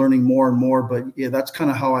 I'm just learning more and more. But yeah, that's kind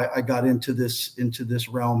of how I got into this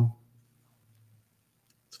realm.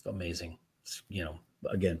 Amazing.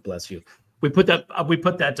 Again, bless you. We put that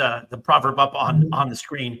the proverb up on the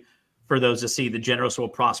screen for those to see. The generous will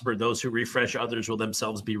prosper. Those who refresh others will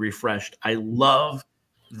themselves be refreshed. I love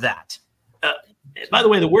that. By the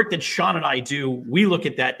way, the work that Sean and I do, we look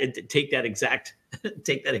at that and take that exact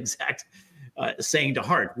saying to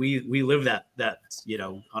heart. We live that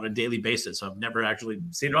on a daily basis. I've never actually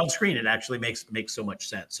seen it on screen. It actually makes so much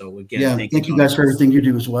sense. So again, thank you guys for everything you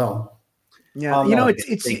do as well. Yeah,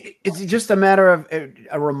 it's just a matter of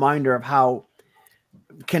a reminder of how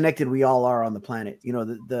connected we all are on the planet.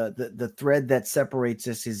 The thread that separates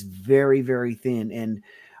us is very, very thin. And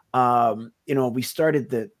we started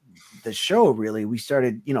the show, really. We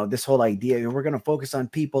started, this whole idea. We're going to focus on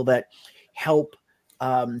people that help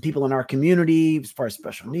people in our community as far as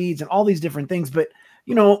special needs and all these different things. But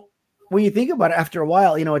when you think about it, after a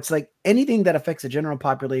while, it's like anything that affects the general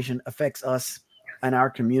population affects us and our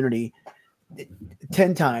community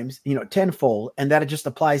 10 times, tenfold, and that it just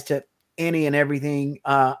applies to any and everything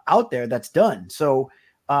out there that's done. So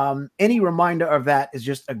any reminder of that is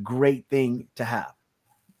just a great thing to have.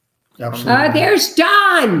 Absolutely. There's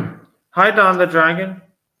Don. Hi, Don the Dragon.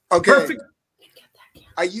 Okay. Perfect.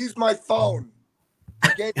 I used my phone.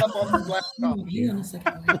 I gave up on the laptop, Hang on a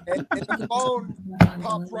second. and the phone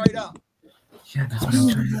popped right up. Yeah, that's what I'm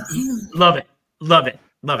trying to. Love it. Love it.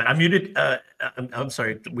 Love it. I muted. I'm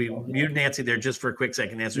sorry. We muted Nancy there just for a quick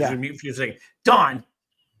second. Nancy, Yeah. mute for a second. Don,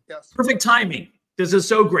 Yes. perfect timing. This is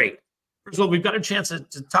so great. First of all, we've got a chance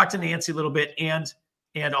to talk to Nancy a little bit, and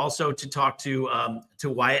also to talk to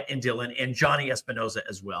Wyatt and Dylan and Johnny Espinoza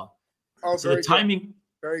as well. Oh, So the timing,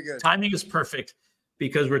 very good. timing is perfect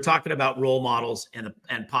because we're talking about role models and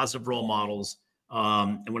positive role models.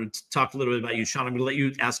 I want to talk a little bit about you, Sean. I'm going to let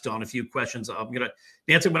you ask Don a few questions. Nancy,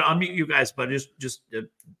 I'm going to unmute you guys, but just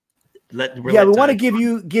let. We want to give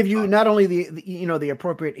you not only the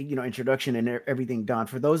appropriate introduction and everything, Don.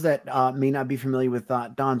 For those that may not be familiar with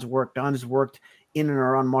Don's work, Don has worked in and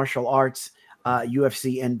around martial arts,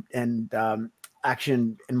 UFC, and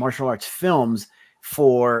action and martial arts films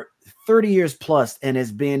for 30 years plus, and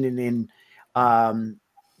has been in a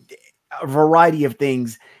variety of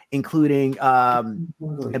things, including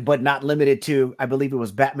but not limited to, I believe it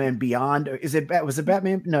was Batman Beyond. Or was it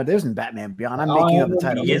Batman? No, there isn't Batman Beyond. I'm making up the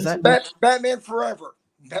title. Is that Batman Forever?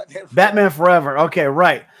 Batman Forever. Okay,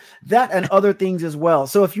 right. That and other things as well.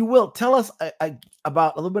 So if you will, tell us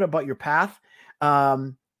about a little bit about your path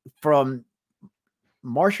from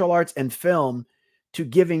martial arts and film to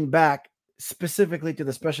giving back specifically to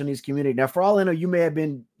the special needs community. Now, for all I know, you may have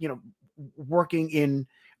been, working in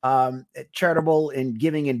charitable and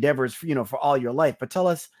giving endeavors, for all your life. But tell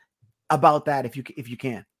us about that if you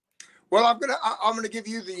can. Well, I'm gonna give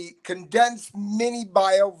you the condensed mini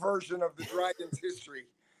bio version of the Dragons' history.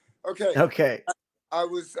 Okay. Okay. I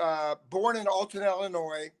was born in Alton,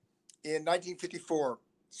 Illinois, in 1954.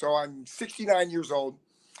 So I'm 69 years old,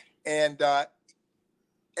 and at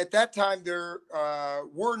that time there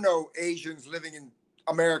were no Asians living in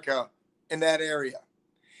America in that area.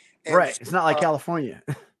 And right. It's not like California.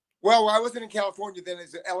 Well, I wasn't in California then;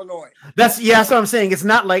 it's Illinois. That's what I'm saying.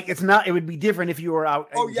 It would be different if you were out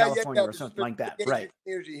in California or something like that. Right.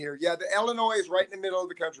 Community here. Yeah, the Illinois is right in the middle of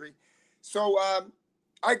the country. So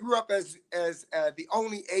I grew up as the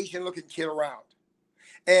only Asian looking kid around.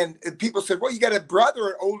 And people said, well, you got a brother,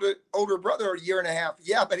 an older brother, a year and a half.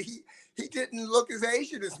 Yeah, but he didn't look as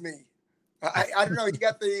Asian as me. I don't know. He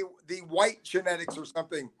got the white genetics or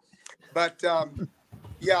something. But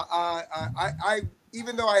yeah, I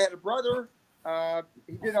even though I had a brother,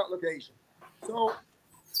 he did not look Asian. So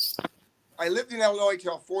I lived in Illinois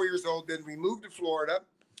till 4 years old. Then we moved to Florida,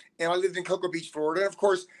 and I lived in Cocoa Beach, Florida. And of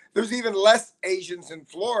course, there's even less Asians in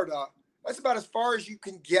Florida. That's about as far as you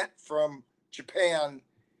can get from Japan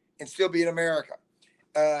and still be in America,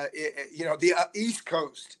 the East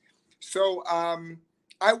Coast. So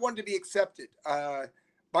I wanted to be accepted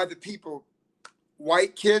by the people,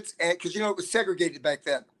 white kids, and because it was segregated back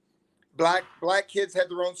then. Black kids had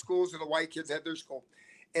their own schools, and the white kids had their school.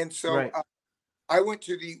 And so right. I went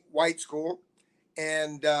to the white school,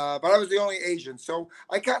 and but I was the only Asian, so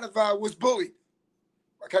I kind of was bullied.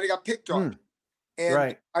 I kind of got picked on, and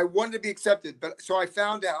right. I wanted to be accepted. But so I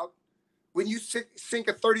found out when you sink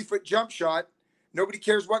a 30-foot jump shot, nobody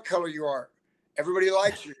cares what color you are. Everybody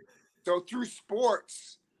likes you. So through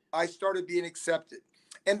sports, I started being accepted.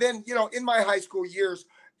 And then, in my high school years,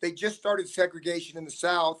 they just started segregation in the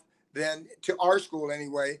South, then to our school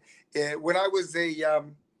anyway. When I was a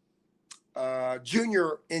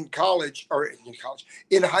junior in college,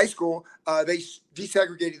 in high school, they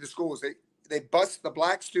desegregated the schools. They bused the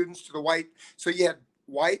black students to the white. So you had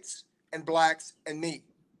whites and blacks and me.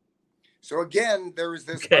 So again, there was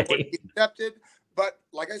this, I want to be accepted. But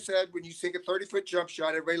like I said, when you sink a 30-foot jump shot,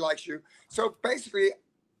 everybody likes you. So basically,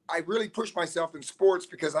 I really pushed myself in sports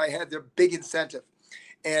because I had the big incentive.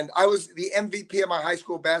 And I was the MVP of my high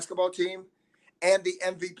school basketball team and the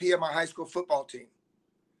MVP of my high school football team.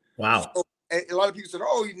 Wow. So a lot of people said,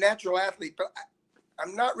 oh, you're a natural athlete. But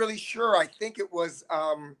I'm not really sure. I think it was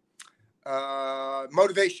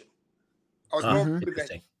motivation. I was more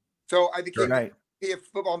motivated. So I became MVP of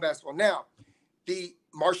football and basketball. Now, the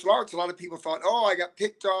martial arts, a lot of people thought, oh, I got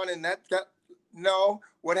picked on and no.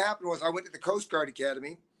 What happened was I went to the Coast Guard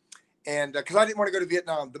Academy, and because I didn't want to go to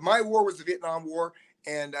Vietnam. My war was the Vietnam War,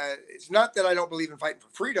 and it's not that I don't believe in fighting for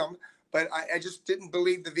freedom, but I just didn't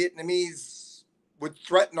believe the Vietnamese would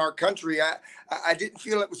threaten our country. I didn't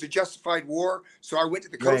feel it was a justified war, so I went to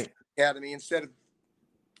the Coast Guard Academy instead of,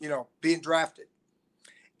 being drafted.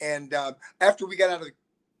 And after we got out of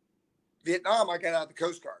Vietnam, I got out of the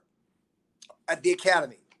Coast Guard at the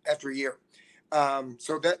academy after a year.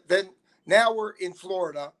 Then now we're in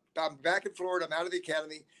Florida. I'm back in Florida. I'm out of the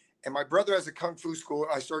academy, and my brother has a kung fu school.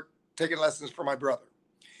 I start taking lessons from my brother,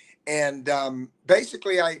 and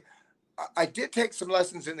basically I I did take some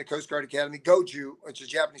lessons in the Coast Guard Academy, Goju, which is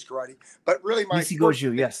Japanese karate. But really, DC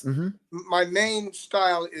Goju, yes. Mm-hmm. My main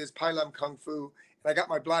style is Pai Lam Kung Fu, and I got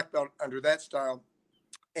my black belt under that style.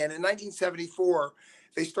 And in 1974,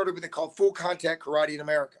 they started what they call full contact karate in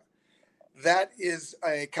America. That is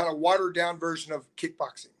a kind of watered down version of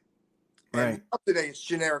kickboxing. Right. And up today, its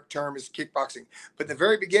generic term is kickboxing. But in the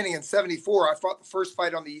very beginning in 74, I fought the first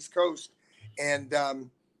fight on the East Coast. And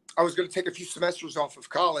I was going to take a few semesters off of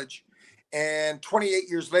college. And 28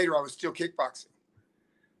 years later, I was still kickboxing.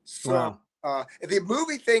 So the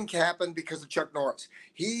movie thing happened because of Chuck Norris.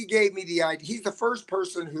 He gave me the idea. He's the first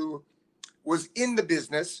person who was in the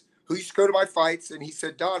business, who used to go to my fights. And he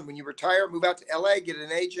said, Don, when you retire, move out to LA, get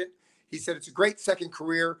an agent. He said, it's a great second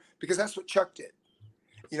career, because that's what Chuck did.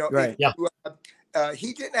 You know, right.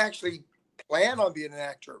 He didn't actually plan on being an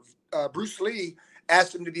actor. Bruce Lee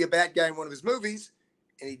asked him to be a bad guy in one of his movies,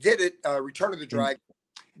 and he did it, Return of the Dragon.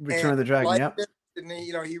 Return of the Dragon, yeah.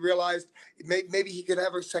 And he realized maybe he could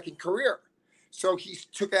have a second career. So he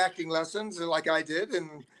took acting lessons, like I did,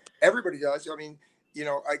 and everybody does. I mean,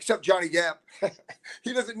 except Johnny Depp.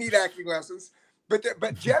 He doesn't need acting lessons.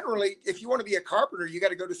 But generally, if you want to be a carpenter, you got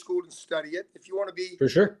to go to school and study it. If you want to be for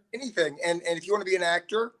sure anything, and if you want to be an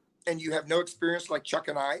actor and you have no experience like Chuck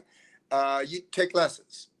and I, you take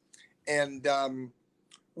lessons. And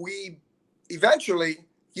we eventually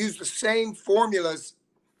use the same formulas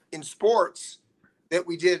in sports that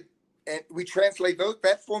we did, and we translate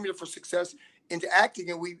that formula for success into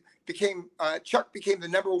acting. And we became Chuck became the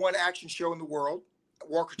 #1 action show in the world,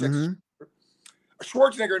 Walker, Texas.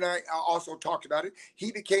 Schwarzenegger and I also talked about it.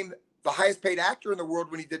 He became the highest paid actor in the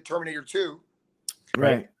world when he did Terminator 2.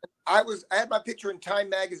 Right. I had my picture in Time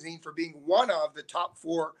magazine for being one of the top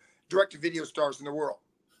 4 direct-to-video stars in the world.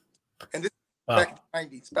 And this back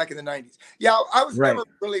in the 90s. Yeah, I was never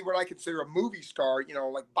really what I consider a movie star,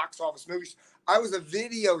 like box office movies. I was a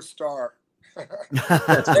video star.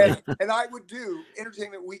 and I would do,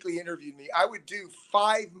 Entertainment Weekly interviewed me, I would do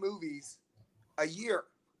 5 movies a year.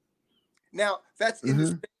 Now, that's in the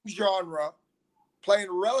same genre, playing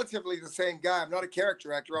relatively the same guy. I'm not a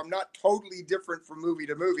character actor. I'm not totally different from movie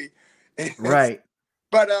to movie. Right.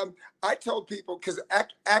 But I told people, because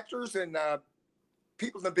actors and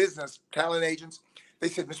people in the business, talent agents, they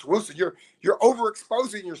said, Mr. Wilson, you're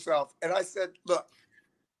overexposing yourself. And I said, look,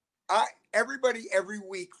 everybody every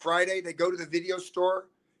week, Friday, they go to the video store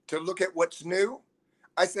to look at what's new.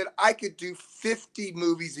 I said, I could do 50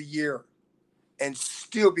 movies a year and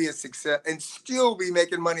still be a success and still be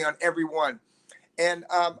making money on every one. And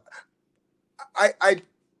I'm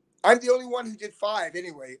the only one who did 5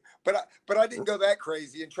 anyway, but I didn't go that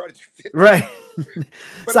crazy and try to do 50. Right.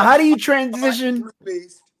 So how do you transition?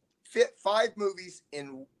 5 movies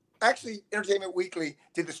in, actually Entertainment Weekly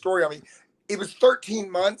did the story on me. It was 13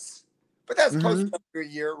 months, but that's close to a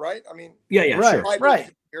year, right? I mean, yeah, right, sure.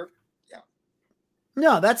 Right.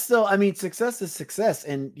 No, that's still, I mean, success is success,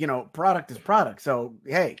 and product is product. So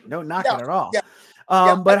hey, no knock it at all.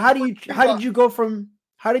 Yeah. But how did you go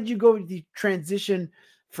the transition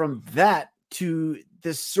from that to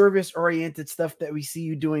this service oriented stuff that we see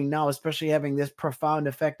you doing now, especially having this profound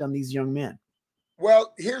effect on these young men?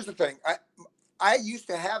 Well, here's the thing. I used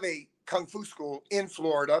to have a Kung Fu school in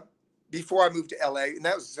Florida before I moved to LA. And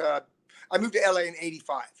that was, I moved to LA in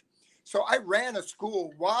 85. So I ran a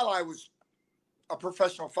school while I was a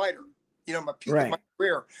professional fighter, my peak of my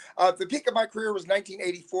career. The peak of my career was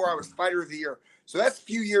 1984. I was Fighter of the Year. So that's a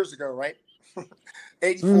few years ago, right?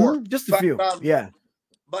 84. Just a few. Yeah.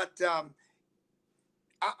 But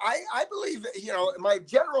I believe, my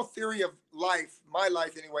general theory of life, my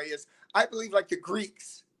life anyway, is I believe like the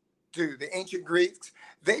Greeks do, the ancient Greeks,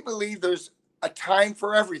 they believe there's a time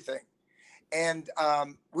for everything. And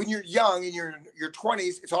when you're young, in your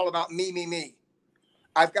 20s, it's all about me, me, me.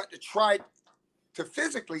 I've got to try to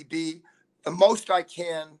physically be the most I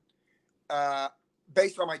can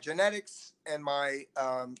based on my genetics and my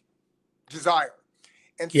desire.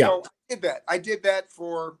 And so I did that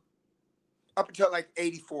for up until like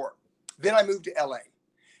 84. Then I moved to LA.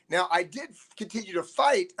 Now I did continue to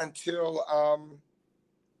fight until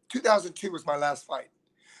 2002 was my last fight.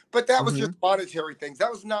 But that was just monetary things.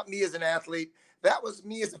 That was not me as an athlete. That was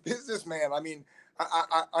me as a businessman. I mean,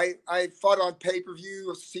 I fought on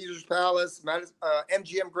pay-per-view, Caesar's Palace,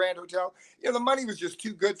 MGM Grand Hotel. The money was just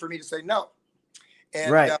too good for me to say no.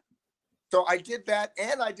 And so I did that,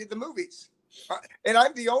 and I did the movies. And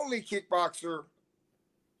I'm the only kickboxer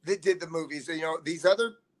that did the movies. These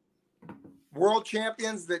other world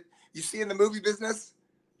champions that you see in the movie business,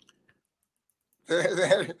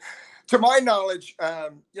 to my knowledge,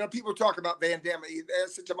 people talk about Van Damme.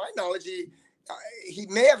 To my knowledge, he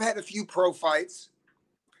may have had a few pro fights,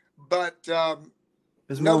 but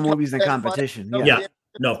There's no more movies than top 10 competition. fight, no Yeah. Yeah.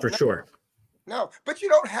 No, for sure. No, but you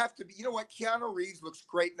don't have to be. You know what? Keanu Reeves looks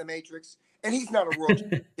great in The Matrix, and he's not a world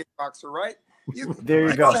kickboxer, right? There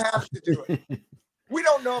you go. Don't have to do it. We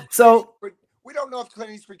don't know. We don't know if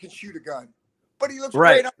Clint Eastwood can shoot a gun, but he looks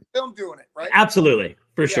Right. great on film doing it, right? Absolutely.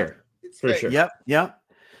 For Yeah, sure. it's For fake. sure. Yep.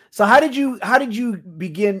 So how did you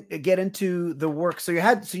get into the work? So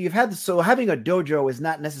having a dojo is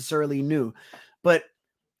not necessarily new, but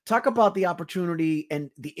talk about the opportunity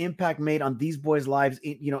and the impact made on these boys' lives.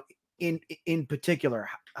 In particular,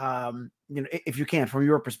 if you can, from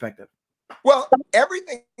your perspective. Well,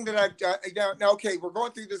 everything that I've done now, okay, we're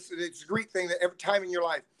going through this Greek thing that every time in your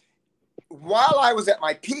life. While I was at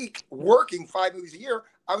my peak, working 5 movies a year,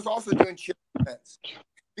 I was also doing charity events.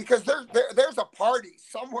 Because there's a party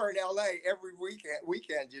somewhere in LA every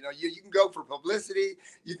weekend. You know, you can go for publicity,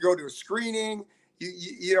 you can go to a screening.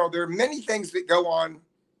 You know, there are many things that go on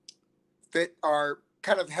that are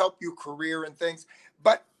kind of help you career and things.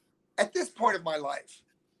 But at this point of my life,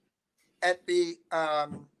 at the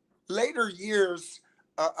later years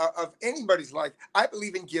of anybody's life, I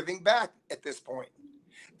believe in giving back at this point.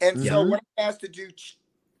 And so when I'm asked to do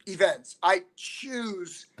events, I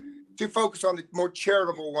choose to focus on the more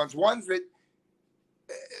charitable ones that,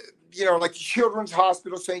 like the Children's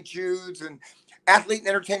Hospital, St. Jude's, and Athlete and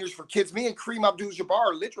Entertainers for Kids. Me and Kareem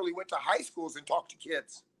Abdul-Jabbar literally went to high schools and talked to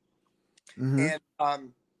kids. And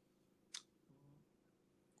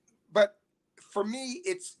but for me,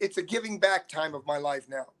 it's a giving back time of my life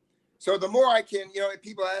now. So the more I can, if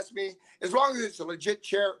people ask me, as long as it's a legit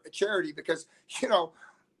charity, because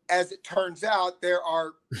as it turns out, there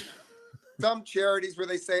are some charities where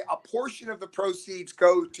they say a portion of the proceeds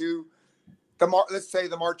go to let's say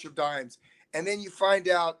the March of Dimes, and then you find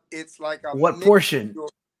out it's like a what portion?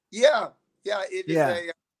 Yeah, it is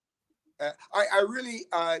a. I really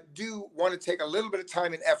do want to take a little bit of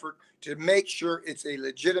time and effort to make sure it's a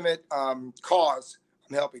legitimate cause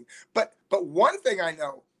I'm helping. But one thing I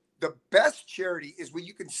know, the best charity is when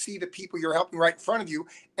you can see the people you're helping right in front of you,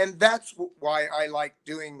 and that's why I like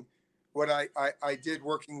doing what I did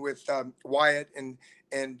working with Wyatt and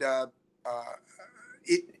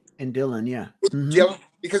Dylan, yeah. Dylan,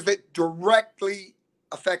 because that directly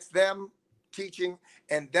affects them teaching,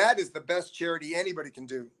 and that is the best charity anybody can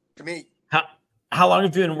do to me. How long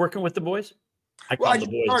have you been working with the boys? I call them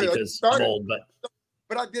the boys because I'm old,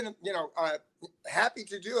 but I've been happy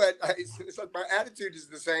to do it. It's like my attitude is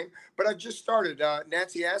the same, but I just started.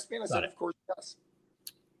 Nancy asked me, and I said, of course, yes.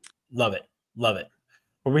 Love it.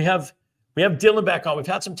 Well, we have Dylan back on. We've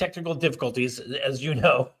had some technical difficulties, as you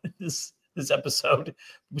know, this episode.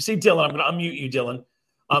 We see Dylan. I'm going to unmute you, Dylan.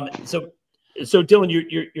 So Dylan,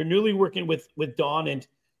 you're newly working with Dawn, and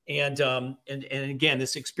again,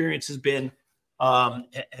 this experience has been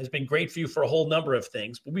great for you for a whole number of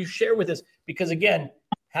things. But we share with us because, again,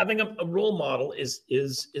 having a role model is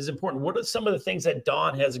important. What are some of the things that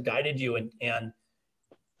Dawn has guided you and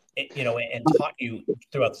taught you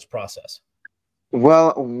throughout this process?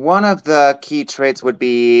 Well, one of the key traits would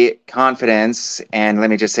be confidence. And let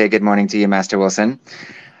me just say good morning to you, Master Wilson.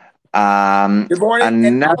 Good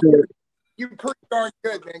morning. You're pretty darn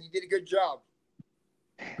good, man. You did a good job.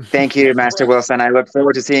 Thank you, Master Wilson. I look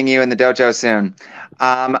forward to seeing you in the dojo soon.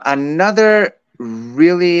 Another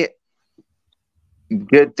really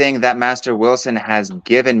good thing that Master Wilson has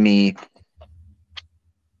given me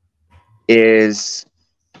is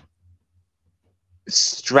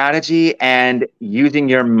strategy and using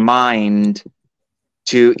your mind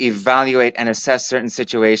to evaluate and assess certain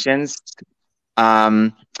situations.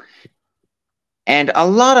 And a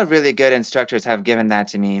lot of really good instructors have given that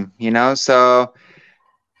to me, so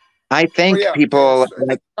I think people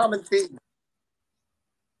like common theme.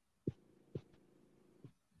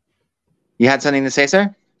 You had something to say,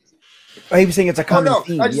 sir? Oh, he was saying it's a common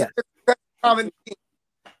theme. Yeah. Common theme.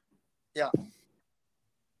 Yeah.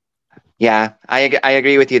 Yeah, I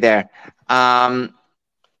agree with you there.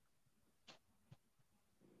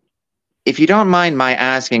 If you don't mind my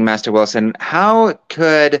asking, Master Wilson, how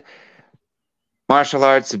could martial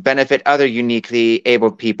arts benefit other uniquely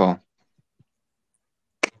abled people?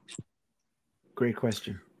 Great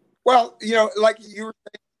question. Well, like you were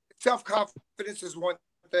saying, self-confidence is one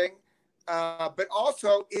thing, but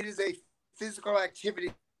also it is a physical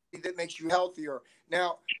activity that makes you healthier.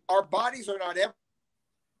 Now, our bodies are not ever.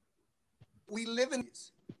 We live in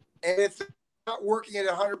these, and if they're not working at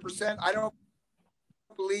 100%, I don't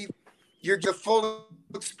believe you're the full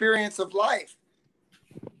experience of life.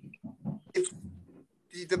 If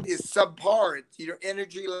is subpar, it's your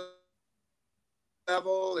energy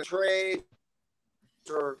level, trade,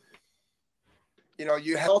 or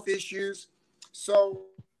you have health issues. So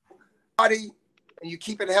body, and you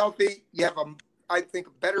keep it healthy, you have I think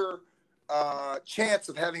a better chance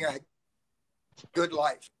of having a good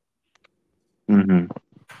life. Mm-hmm.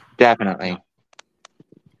 Definitely.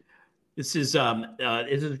 This is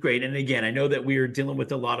great, and again, I know that we are dealing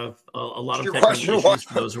with a lot of Your technical question issues was-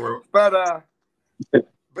 for those who are.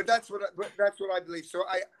 But that's what I believe. So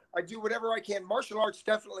I do whatever I can. Martial arts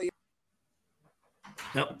definitely.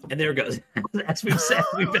 No, and there it goes. As we've said,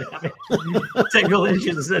 we've been having technical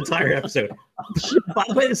issues this entire episode. By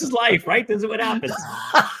the way, this is life, right? This is what happens.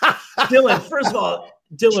 Dylan, first of all,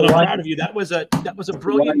 I'm proud of you. That was a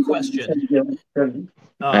brilliant question.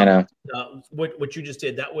 I know. What you just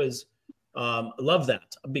did. That was love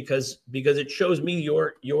that because it shows me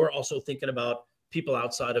you're also thinking about people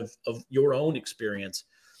outside of your own experience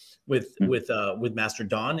with Master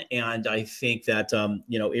Don, and I think that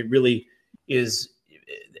it really is.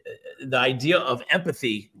 The idea of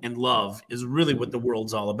empathy and love is really what the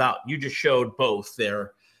world's all about. You just showed both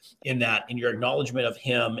there in your acknowledgement of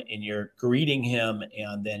him, in your greeting him,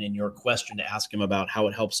 and then in your question to ask him about how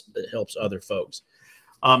it helps other folks.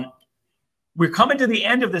 We're coming to the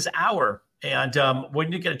end of this hour, and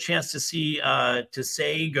when you get a chance to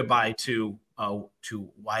say goodbye to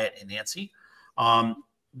Wyatt and Nancy.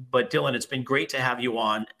 But Dylan, it's been great to have you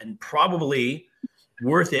on, and probably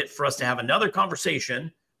worth it for us to have another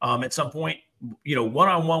conversation at some point,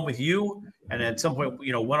 one-on-one with you, and at some point,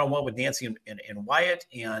 one-on-one with Nancy and Wyatt,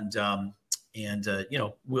 and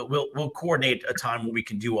we'll coordinate a time where we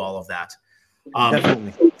can do all of that.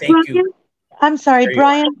 Definitely. Thank you. I'm sorry, There you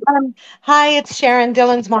Brian. Hi, it's Sharon,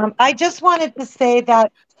 Dylan's mom. I just wanted to say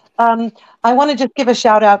that I want to just give a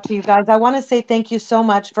shout out to you guys. I want to say thank you so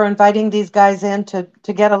much for inviting these guys in to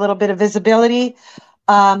get a little bit of visibility.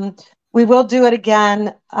 We will do it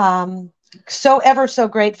again. So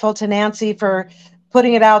grateful to Nancy for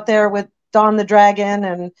putting it out there with Don the Dragon,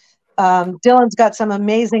 and Dylan's got some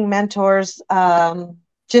amazing mentors.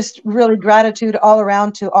 Just really gratitude all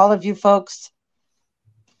around to all of you folks.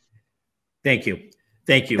 Thank you.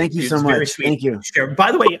 Thank you It's so very much. sweet. Thank you. Sure.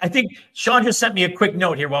 By the way, I think Sean just sent me a quick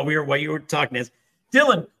note here while you were talking. Is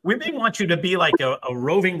Dylan, we may want you to be like a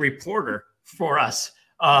roving reporter for us,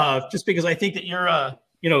 just because I think that you're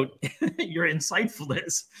your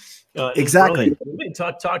insightfulness. Exactly. We may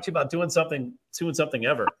talk to you about doing something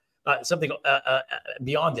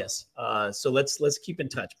beyond this. So let's keep in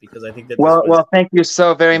touch, because I think that. Well, thank you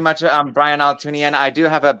so very much, Brian Altunian. I do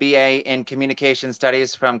have a BA in Communication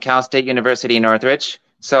Studies from Cal State University, Northridge.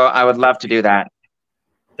 So I would love to do that.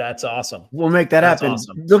 That's awesome. We'll make that That's happen.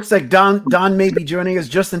 awesome. Looks like Don may be joining us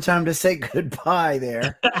just in time to say goodbye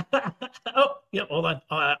there. Oh, yeah. Hold on.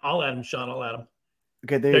 I'll add him, Sean. I'll add him.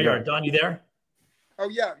 Okay, there There you you go. are. Don, you there? Oh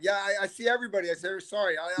yeah. I see everybody. I said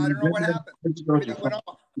sorry. I don't know what happened. Everything went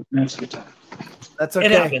off. That's okay.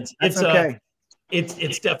 It happens. That's It's okay.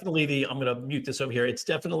 It's definitely the. I'm gonna mute this over here. It's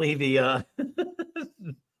definitely the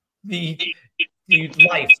the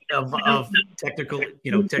life of technical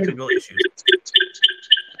issues.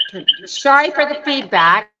 Sorry for the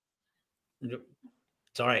feedback.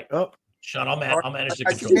 It's all right. Oh, Sean, I'll manage the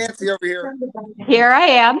I see control. Nancy over here. Here I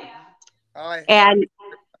am, Hi. and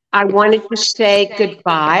I wanted to say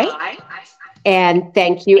goodbye and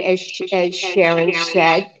thank you, as Sharon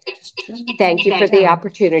said. Thank you for the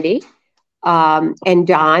opportunity. And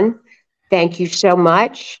Don, thank you so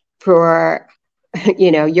much for,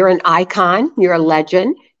 you're an icon, you're a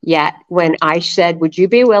legend. Yet when I said, would you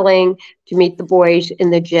be willing to meet the boys in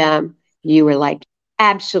the gym? You were like,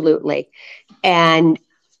 absolutely. And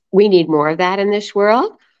we need more of that in this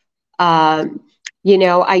world. I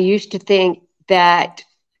used to think that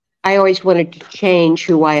I always wanted to change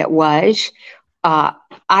who Wyatt was. I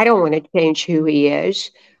don't want to change who he is,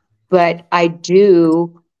 but I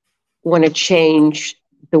do want to change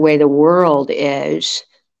the way the world is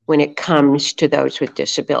when it comes to those with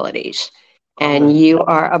disabilities. And you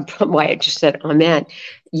are Wyatt just said, amen.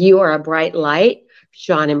 You are a bright light.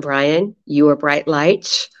 Sean and Brian, you are bright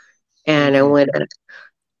lights. And I want to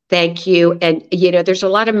thank you. And, there's a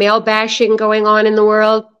lot of male bashing going on in the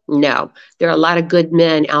world. No, there are a lot of good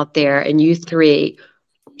men out there, and you three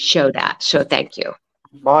show that. So thank you.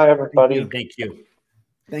 Bye, everybody. Thank you.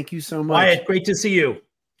 thank you so much. Wyatt, great to see you.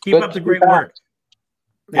 Keep Good up the to great be back. work.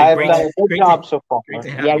 I've Great- done a good great job to- so far. great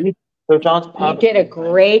to have Yeah, you. So John's you did a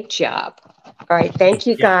great job. All right. Thank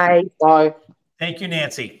you, guys. Bye. Thank you,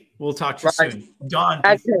 Nancy. We'll talk to you Bye. soon. Don,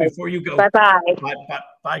 Okay. before you go, Bye-bye.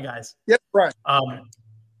 bye, guys. Yes, Brian.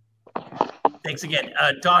 Thanks again.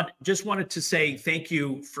 Don, just wanted to say thank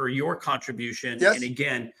you for your contribution. Yes. And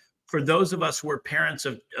again, for those of us who are parents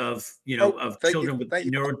of children with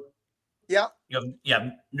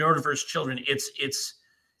neurodiverse children,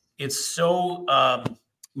 it's so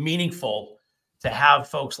meaningful to have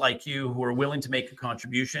folks like you who are willing to make a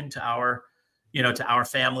contribution to our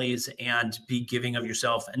families and be giving of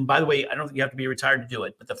yourself. And by the way, I don't think you have to be retired to do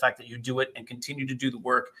it, but the fact that you do it and continue to do the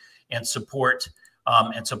work and support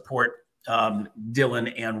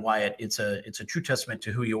Dylan and Wyatt, it's a true testament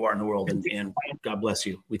to who you are in the world, and God bless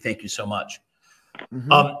you. We thank you so much.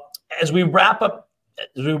 Mm-hmm. As we wrap up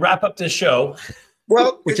this show,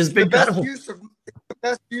 which has been kind of the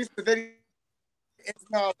best use of any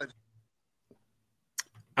knowledge.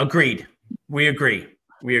 Agreed. We agree.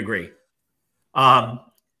 We'll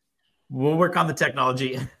work on the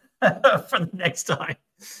technology for the next time.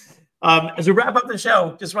 As we wrap up the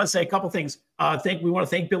show, just want to say a couple things. We want to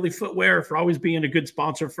thank Billy Footwear for always being a good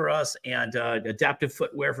sponsor for us, and adaptive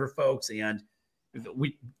footwear for folks. And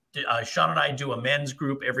Sean and I do a men's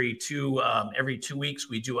group every 2 weeks.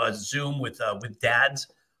 We do a Zoom with dads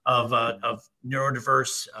of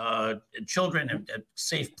neurodiverse children, and a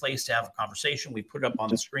safe place to have a conversation. We put it up on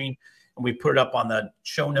the screen, and we put it up on the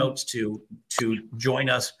show notes to join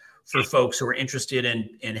us for folks who are interested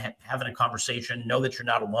in having a conversation. Know that you're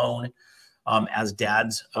not alone as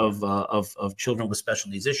dads of children with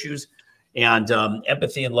special needs issues. And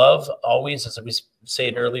empathy and love, always, as we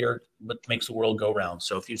said earlier, what makes the world go round.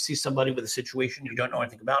 So if you see somebody with a situation you don't know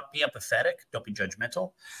anything about, be empathetic, don't be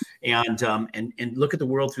judgmental, and look at the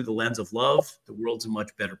world through the lens of love. The world's a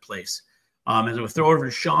much better place. And we'll throw it over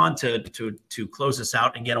to Sean to close this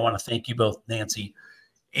out. Again, I want to thank you both, Nancy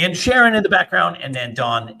and Sharon in the background, and then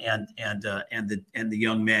Dawn and the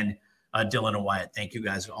young men, Dylan and Wyatt. Thank you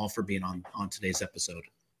guys all for being on today's episode.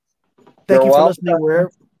 Thank you for listening.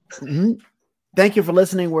 Thank you for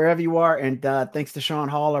listening wherever you are, and thanks to Sean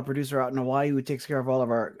Hall, our producer out in Hawaii, who takes care of all of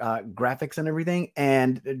our graphics and everything.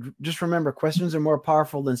 And just remember, questions are more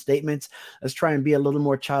powerful than statements. Let's try and be a little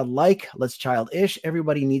more childlike, less childish.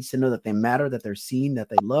 Everybody needs to know that they matter, that they're seen, that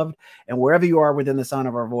they loved. And wherever you are within the sound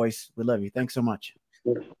of our voice, we love you. Thanks so much.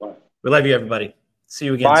 We love you, everybody. See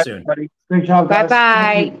you again soon. Great job, guys.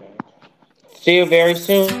 Bye-bye. See you very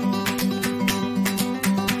soon.